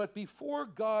 But before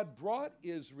God brought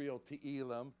Israel to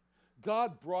Elim,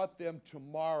 God brought them to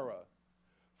Marah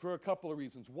for a couple of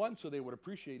reasons. One, so they would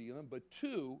appreciate Elim, but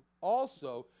two,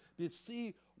 also to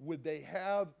see would they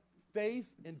have faith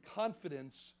and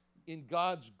confidence in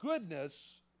God's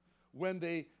goodness when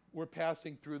they were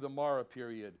passing through the Marah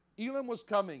period. Elim was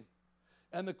coming,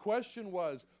 and the question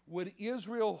was, would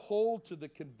Israel hold to the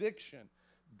conviction,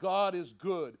 God is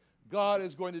good, God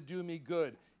is going to do me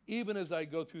good, even as I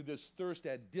go through this thirst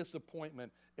at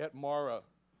disappointment at Marah?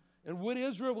 And would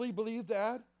Israel really believe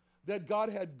that God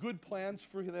had good plans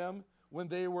for them when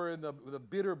they were in the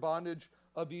bitter bondage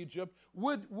of Egypt?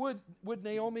 Would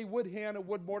Naomi, would Hannah,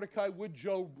 would Mordecai, would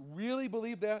Job really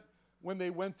believe that when they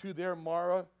went through their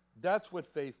Marah? That's what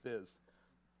faith is.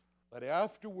 But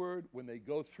afterward, when they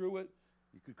go through it,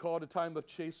 you could call it a time of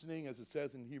chastening, as it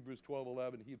says in Hebrews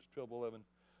 12:11.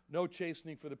 No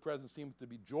chastening for the present seems to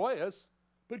be joyous,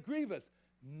 but grievous.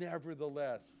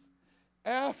 Nevertheless,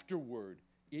 afterward,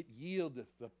 it yieldeth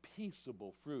the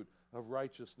peaceable fruit of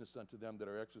righteousness unto them that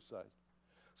are exercised.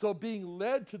 So being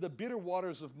led to the bitter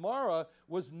waters of Marah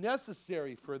was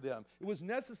necessary for them. It was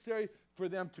necessary for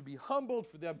them to be humbled,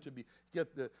 for them to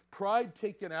get the pride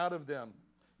taken out of them.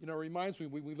 You know, it reminds me,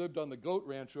 we lived on the goat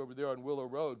ranch over there on Willow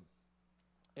Road.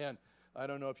 And I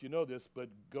don't know if you know this, but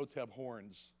goats have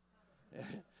horns.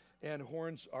 And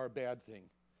horns are a bad thing.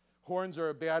 Horns are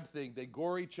a bad thing. They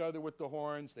gore each other with the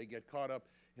horns. They get caught up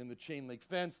in the chain link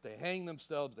fence. They hang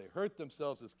themselves. They hurt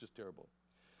themselves. It's just terrible.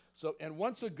 So, and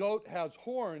once a goat has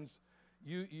horns,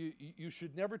 you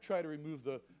should never try to remove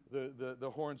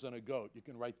the horns on a goat. You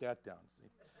can write that down.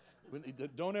 See?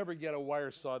 Don't ever get a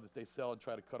wire saw that they sell and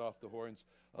try to cut off the horns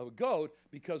of a goat,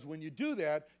 because when you do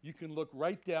that, you can look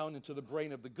right down into the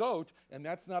brain of the goat, and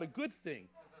that's not a good thing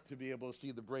to be able to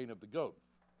see the brain of the goat.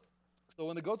 So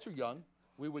when the goats are young,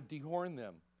 we would dehorn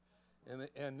them,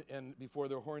 and before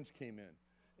their horns came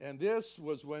in. And this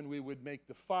was when we would make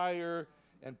the fire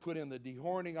and put in the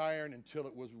dehorning iron until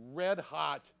it was red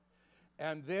hot.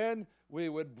 And then we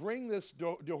would bring this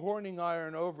dehorning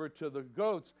iron over to the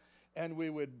goats, and we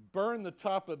would burn the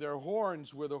top of their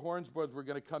horns where the horns were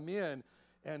going to come in.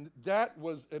 And that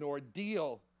was an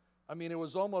ordeal. I mean, it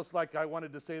was almost like I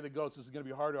wanted to say to the goats, this is going to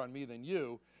be harder on me than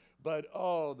you. But,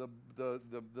 oh,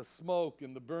 the smoke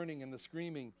and the burning and the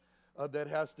screaming that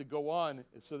has to go on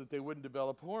so that they wouldn't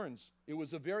develop horns. It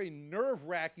was a very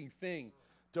nerve-wracking thing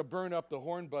to burn up the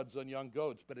horn buds on young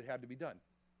goats, but it had to be done.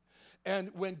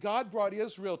 And when God brought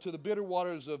Israel to the bitter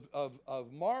waters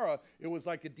of Marah, it was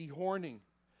like a dehorning.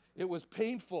 It was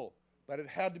painful, but it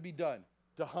had to be done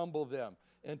to humble them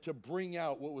and to bring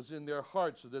out what was in their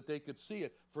hearts so that they could see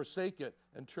it, forsake it,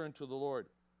 and turn to the Lord.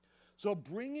 So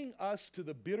bringing us to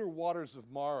the bitter waters of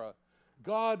Marah,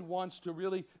 God wants to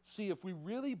really see if we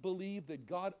really believe that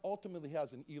God ultimately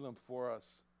has an Elim for us.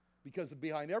 Because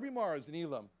behind every Marah is an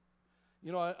Elim.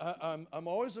 You know, I'm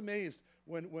always amazed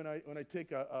when I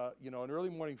take an early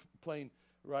morning plane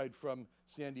ride from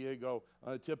San Diego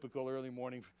on a typical early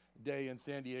morning day in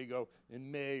San Diego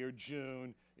in May or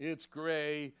June. It's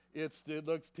gray. It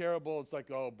looks terrible. It's like,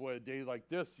 oh boy, a day like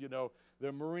this, you know,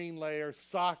 the marine layer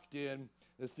socked in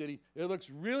the city. It looks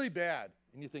really bad,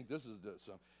 and you think this is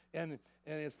some, and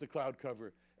it's the cloud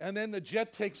cover. And then the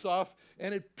jet takes off,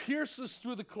 and it pierces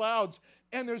through the clouds,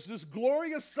 and there's this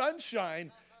glorious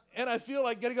sunshine. And I feel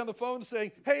like getting on the phone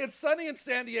saying, hey, it's sunny in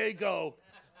San Diego.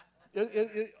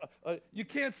 You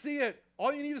can't see it.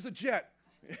 All you need is a jet,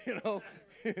 you know,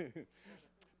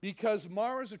 because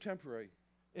Maras are temporary.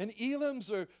 And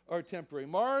Elims are temporary.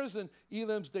 Maras and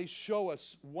Elims, they show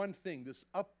us one thing, this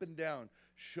up and down,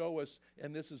 show us,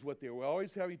 and this is what they were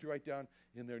always having to write down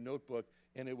in their notebook,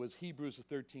 and it was Hebrews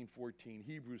 13:14.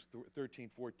 Hebrews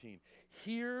 13:14.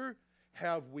 Here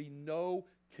have we no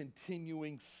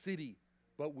continuing city,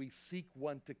 but we seek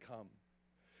one to come.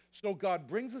 So God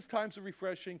brings us times of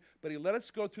refreshing, but he let us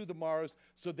go through the Maras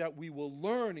so that we will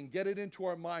learn and get it into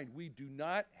our mind. We do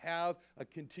not have a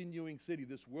continuing city.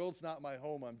 This world's not my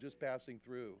home. I'm just passing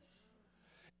through.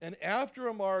 And after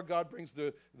a Mara, God brings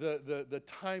the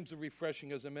times of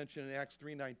refreshing, as I mentioned in Acts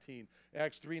 3:19.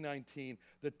 Acts 3:19,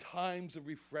 the times of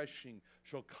refreshing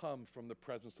shall come from the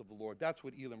presence of the Lord. That's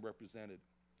what Elim represented.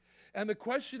 And the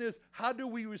question is, how do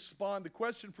we respond? The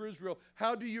question for Israel,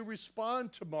 how do you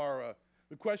respond to Mara?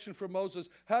 The question for Moses,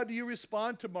 how do you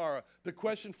respond to Mara? The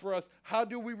question for us, how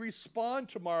do we respond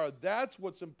to Mara? That's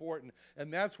what's important.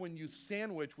 And that's when you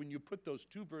sandwich, when you put those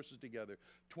two verses together,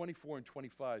 24 and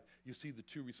 25, you see the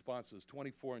two responses,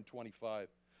 24 and 25.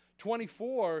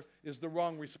 24 is the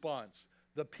wrong response.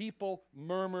 The people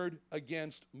murmured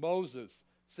against Moses,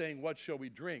 saying, what shall we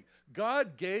drink?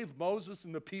 God gave Moses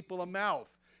and the people a mouth.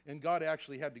 And God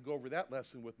actually had to go over that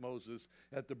lesson with Moses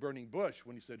at the burning bush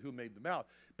when he said, who made the mouth?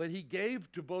 But he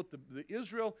gave to both the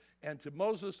Israel and to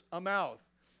Moses a mouth.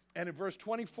 And in verse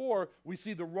 24, we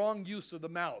see the wrong use of the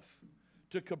mouth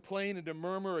to complain and to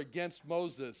murmur against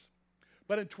Moses.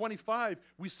 But in 25,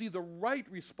 we see the right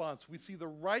response. We see the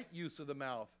right use of the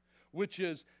mouth, which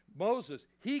is Moses.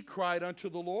 He cried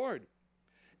unto the Lord,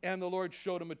 and the Lord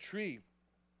showed him a tree.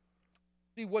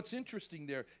 See, what's interesting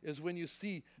there is when you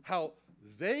see how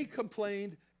they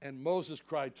complained and Moses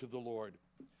cried to the Lord.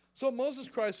 So Moses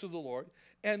cries to the Lord,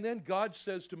 and then God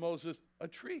says to Moses, a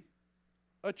tree,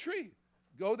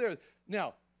 go there.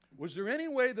 Now, was there any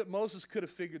way that Moses could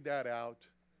have figured that out?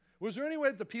 Was there any way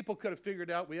that the people could have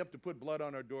figured out we have to put blood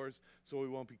on our doors so we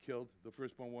won't be killed, the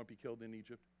firstborn won't be killed in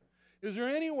Egypt? Is there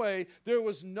any way? There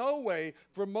was no way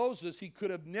for Moses. He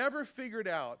could have never figured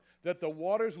out that the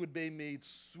waters would be made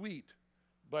sweet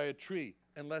by a tree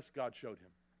unless God showed him.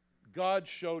 God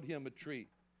showed him a tree.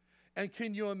 And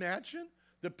can you imagine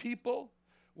the people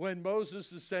when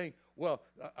Moses is saying, well,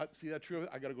 see that tree?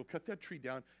 I got to go cut that tree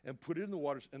down and put it in the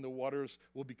waters, and the waters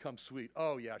will become sweet.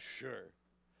 Oh, yeah, sure.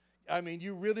 I mean,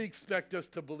 you really expect us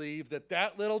to believe that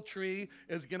that little tree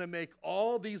is going to make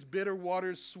all these bitter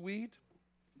waters sweet?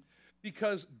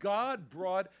 Because God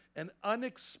brought an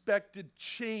unexpected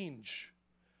change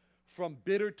from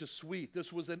bitter to sweet.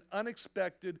 This was an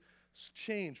unexpected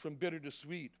change from bitter to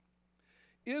sweet.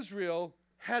 Israel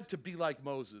had to be like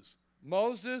Moses.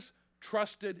 Moses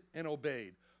trusted and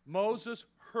obeyed. Moses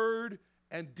heard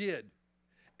and did.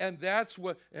 And that's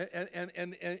what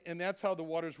and that's how the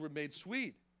waters were made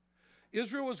sweet.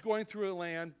 Israel was going through a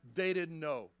land they didn't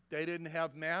know. They didn't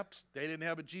have maps. They didn't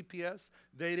have a GPS.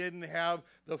 They didn't have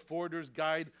the Forder's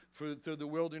Guide through the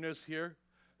wilderness here.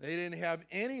 They didn't have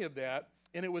any of that.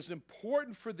 And it was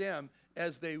important for them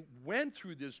as they went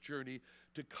through this journey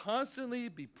to constantly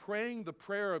be praying the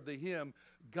prayer of the hymn,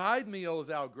 guide me, O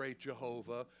thou great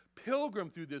Jehovah, pilgrim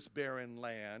through this barren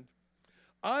land.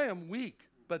 I am weak,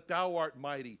 but thou art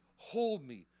mighty. Hold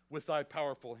me with thy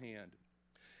powerful hand.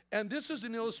 And this is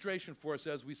an illustration for us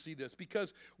as we see this,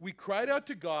 because we cried out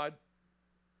to God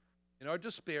in our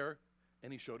despair,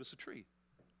 and he showed us a tree.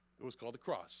 It was called a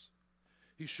cross.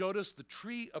 He showed us the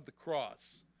tree of the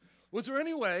cross. Was there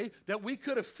any way that we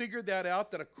could have figured that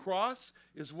out, that a cross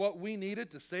is what we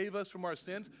needed to save us from our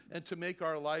sins and to make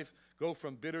our life go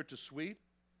from bitter to sweet?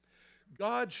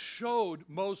 God showed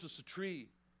Moses a tree.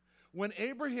 When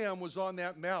Abraham was on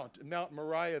that Mount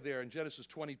Moriah there in Genesis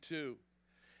 22,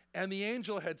 and the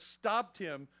angel had stopped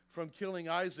him from killing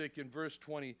Isaac in verse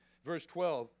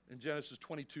 12 in Genesis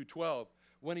 22:12,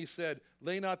 when he said,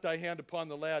 lay not thy hand upon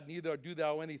the lad, neither do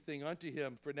thou anything unto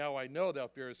him, for now I know thou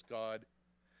fearest God.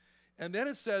 And then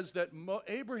it says that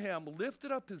Abraham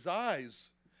lifted up his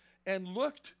eyes and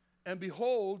looked, and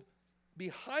behold,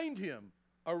 behind him,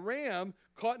 a ram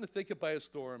caught in the thicket by his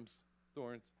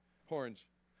horns.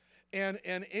 And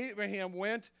Abraham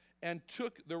went and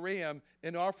took the ram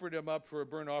and offered him up for a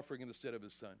burnt offering in the stead of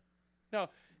his son. Now,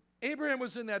 Abraham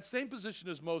was in that same position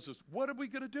as Moses. What are we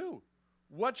going to do?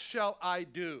 What shall I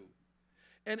do?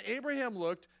 And Abraham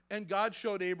looked, and God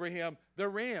showed Abraham, the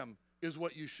ram is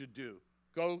what you should do.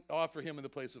 Go offer him in the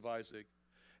place of Isaac.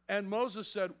 And Moses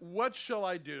said, what shall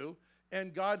I do?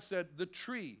 And God said, the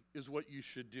tree is what you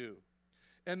should do.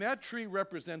 And that tree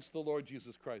represents the Lord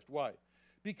Jesus Christ. Why?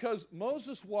 Because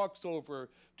Moses walks over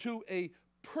to a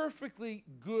perfectly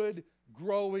good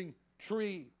growing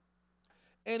tree.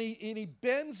 And he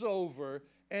bends over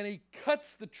and he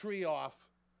cuts the tree off.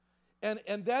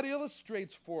 And that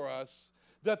illustrates for us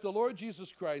that the Lord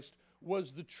Jesus Christ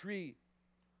was the tree.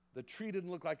 The tree didn't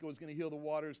look like it was going to heal the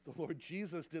waters. The Lord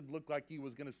Jesus didn't look like he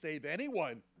was going to save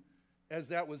anyone, as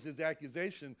that was his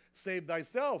accusation. Save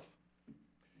thyself.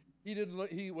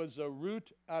 He was a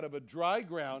root out of a dry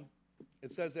ground.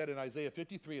 It says that in Isaiah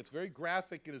 53. It's very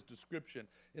graphic in his description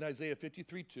in Isaiah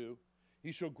 53:2.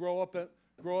 He shall grow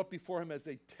up before him as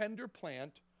a tender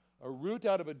plant, a root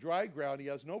out of a dry ground. He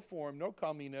has no form, no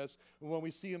comeliness. And when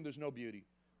we see him, there's no beauty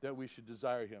that we should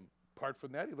desire him. Apart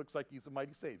from that, he looks like he's a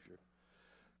mighty Savior.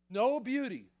 No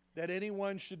beauty that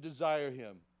anyone should desire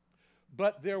him.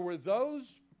 But there were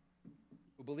those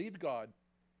who believed God,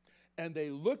 and they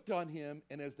looked on him,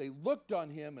 and as they looked on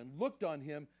him and looked on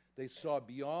him, they saw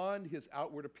beyond his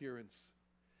outward appearance.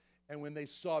 And when they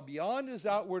saw beyond his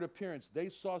outward appearance, they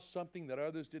saw something that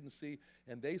others didn't see,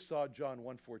 and they saw John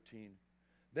 1:14.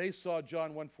 They saw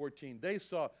John 1:14. They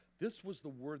saw this was the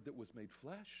Word that was made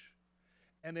flesh.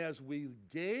 And as we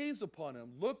gaze upon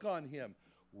him, look on him,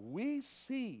 we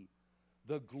see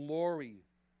the glory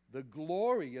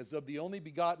as of the only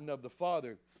begotten of the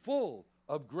Father, full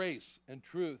of grace and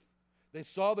truth. They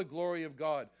saw the glory of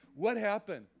God. What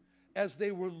happened? As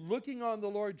they were looking on the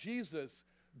Lord Jesus,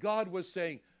 God was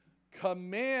saying,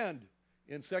 command,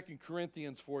 in 2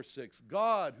 Corinthians 4:6,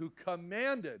 God who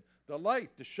commanded the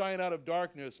light to shine out of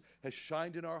darkness has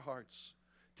shined in our hearts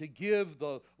to give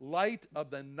the light of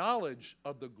the knowledge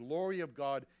of the glory of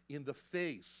God in the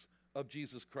face of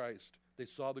Jesus Christ. They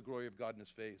saw the glory of God in his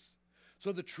face.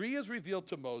 So the tree is revealed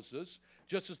to Moses,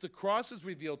 just as the cross is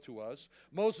revealed to us.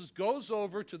 Moses goes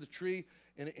over to the tree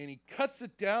and he cuts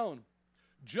it down,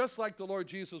 just like the Lord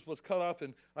Jesus was cut off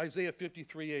in Isaiah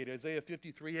 53:8. Isaiah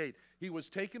 53:8, he was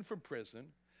taken from prison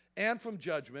and from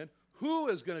judgment. Who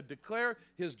is going to declare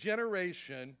his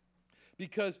generation?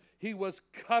 Because he was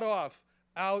cut off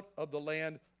out of the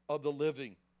land of the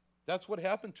living. That's what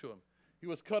happened to him. He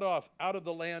was cut off out of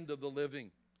the land of the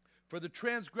living. For the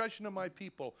transgression of my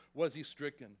people was he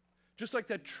stricken. Just like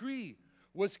that tree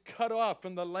was cut off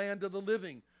from the land of the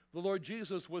living, the Lord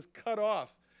Jesus was cut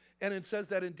off. And it says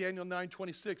that in Daniel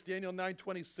 9:26. Daniel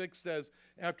 9:26 says,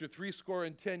 after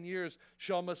 70 years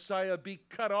shall Messiah be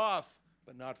cut off,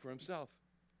 but not for himself.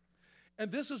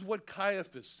 And this is what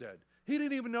Caiaphas said. He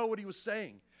didn't even know what he was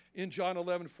saying in John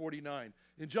 11:49.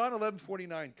 In John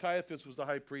 11:49, Caiaphas was the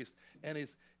high priest,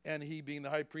 and he, being the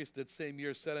high priest that same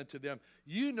year, said unto them,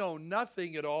 you know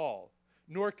nothing at all,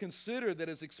 nor consider that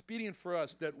it's expedient for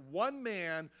us that one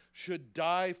man should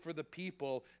die for the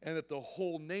people, and that the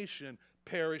whole nation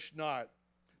perish not.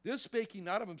 This spake he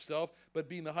not of himself, but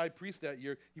being the high priest that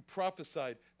year, he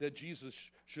prophesied that Jesus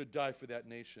should die for that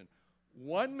nation.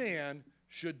 One man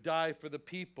should die for the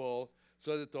people,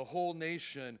 so that the whole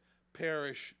nation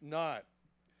perish not.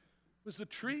 It was the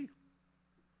tree.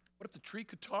 What if the tree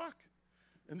could talk?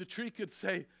 And the tree could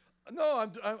say, no,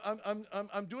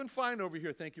 I'm doing fine over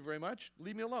here, thank you very much.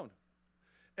 Leave me alone.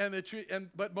 And the tree,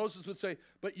 but Moses would say,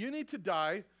 but you need to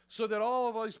die so that all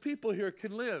of these people here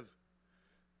can live.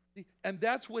 And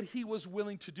that's what he was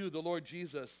willing to do, the Lord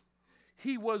Jesus.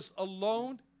 He was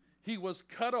alone, he was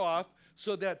cut off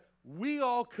so that we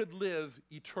all could live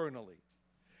eternally.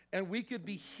 And we could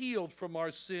be healed from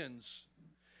our sins.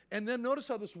 And then notice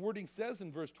how this wording says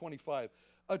in verse 25,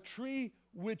 a tree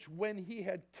which when he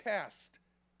had cast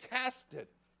it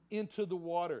into the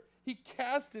water. He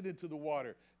cast it into the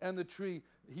water, and the tree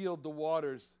healed the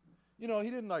waters. You know, he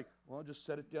didn't like, well, I'll just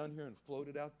set it down here and float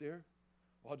it out there.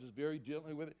 I'll just very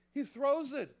gently with it. He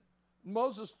throws it.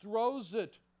 Moses throws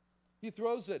it. He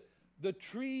throws it. The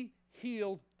tree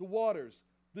healed the waters.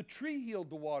 The tree healed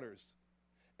the waters.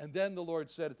 And then the Lord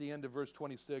said at the end of verse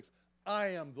 26, I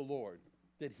am the Lord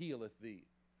that healeth thee.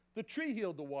 The tree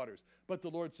healed the waters, but the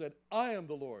Lord said, I am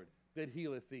the Lord that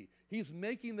healeth thee. He's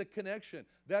making the connection.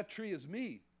 That tree is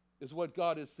me, is what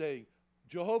God is saying.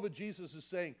 Jehovah Jesus is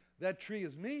saying, that tree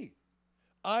is me.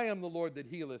 I am the Lord that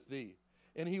healeth thee.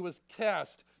 And he was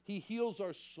cast. He heals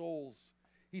our souls.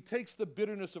 He takes the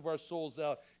bitterness of our souls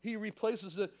out. He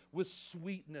replaces it with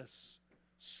sweetness.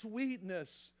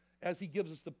 Sweetness, as he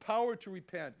gives us the power to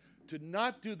repent, to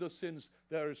not do the sins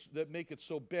that make it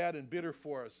so bad and bitter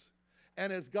for us.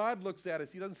 And as God looks at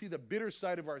us, he doesn't see the bitter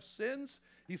side of our sins.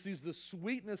 He sees the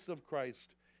sweetness of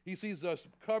Christ. He sees us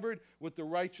covered with the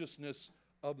righteousness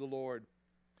of the Lord.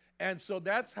 And so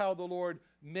that's how the Lord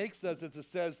makes us, as it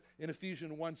says in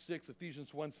Ephesians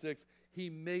 1:6, he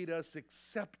made us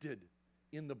accepted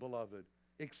in the beloved.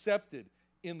 Accepted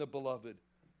in the beloved.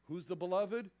 Who's the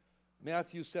beloved?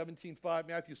 Matthew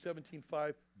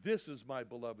 17:5, this is my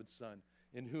beloved Son,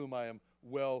 in whom I am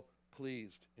well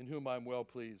pleased,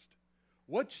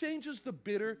 What changes the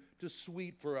bitter to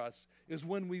sweet for us is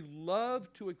when we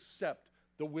love to accept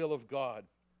the will of God.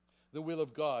 The will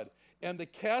of God. And the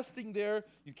casting there,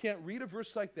 you can't read a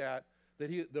verse like that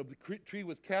the tree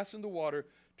was cast in the water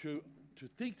to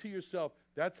think to yourself,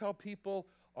 that's how people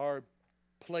are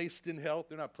placed in hell.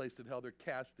 They're not placed in hell, they're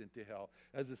cast into hell.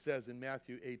 As it says in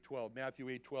Matthew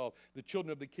 8:12, the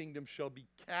children of the kingdom shall be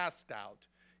cast out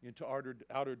into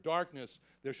outer darkness.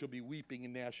 There shall be weeping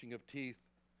and gnashing of teeth.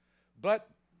 But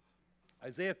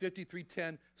Isaiah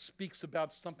 53:10 speaks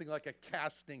about something like a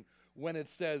casting when it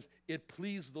says, it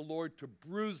pleased the Lord to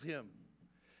bruise him,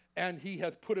 and he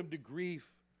hath put him to grief.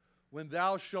 When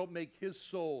thou shalt make his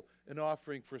soul an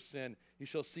offering for sin, he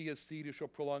shall see his seed, he shall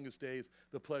prolong his days,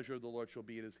 the pleasure of the Lord shall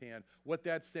be in his hand. What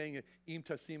that's saying,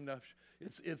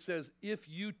 it says, if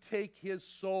you take his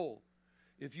soul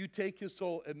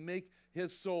and make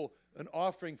his soul an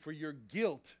offering for your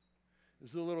guilt,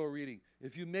 this is a little reading.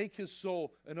 If you make his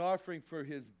soul an offering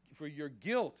for your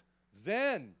guilt,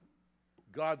 then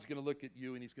God's going to look at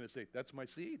you and he's going to say, that's my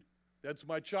seed. That's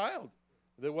my child.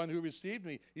 The one who received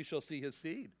me, he shall see his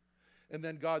seed. And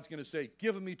then God's going to say,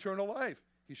 give him eternal life.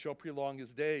 He shall prolong his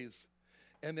days.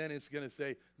 And then it's going to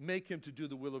say, make him to do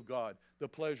the will of God. The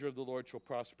pleasure of the Lord shall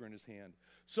prosper in his hand.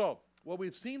 So, what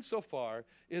we've seen so far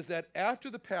is that after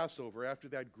the Passover, after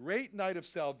that great night of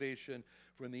salvation,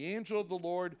 when the angel of the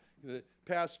Lord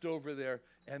passed over there,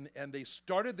 and they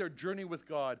started their journey with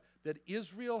God, that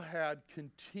Israel had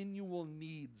continual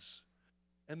needs.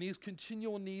 And these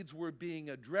continual needs were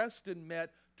being addressed and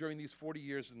met during these 40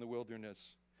 years in the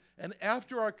wilderness. And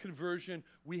after our conversion,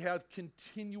 we have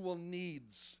continual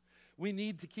needs. We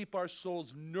need to keep our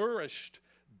souls nourished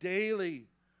daily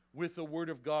with the Word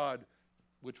of God,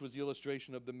 which was the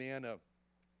illustration of the manna.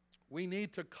 We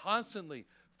need to constantly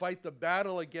fight the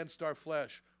battle against our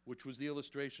flesh, which was the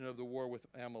illustration of the war with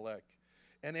Amalek.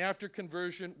 And after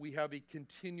conversion, we have a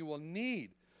continual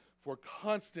need for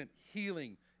constant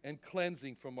healing and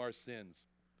cleansing from our sins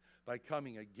by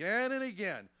coming again and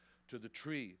again to the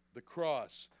tree, the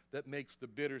cross that makes the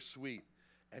bitter sweet,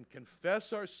 and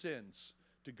confess our sins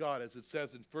to God, as it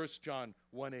says in 1 John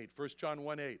 1:8. 1 John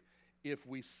 1:8. If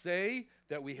we say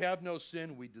that we have no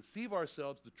sin, we deceive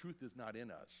ourselves, the truth is not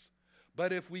in us.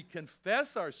 But if we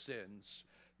confess our sins,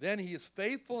 then he is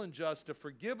faithful and just to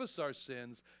forgive us our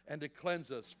sins and to cleanse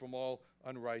us from all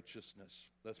unrighteousness.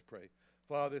 Let's pray.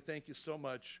 Father, thank you so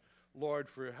much, Lord,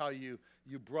 for how you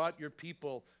brought your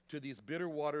people to these bitter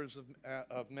waters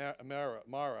of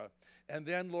Mara. And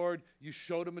then, Lord, you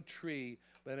showed them a tree,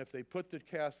 and if they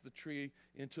cast the tree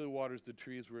into the waters,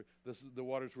 the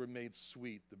waters were made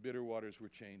sweet. The bitter waters were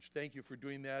changed. Thank you for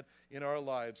doing that in our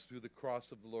lives through the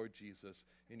cross of the Lord Jesus.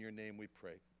 In your name we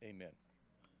pray. Amen.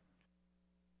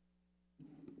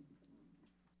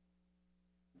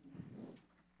 All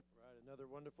right, another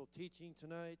wonderful teaching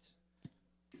tonight.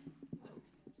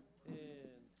 And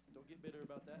don't get bitter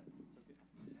about that. It's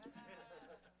okay.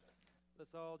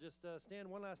 Let's all just stand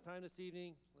one last time this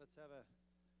evening. Let's have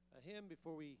a hymn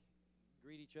before we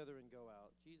greet each other and go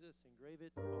out. Jesus, engrave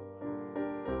it on my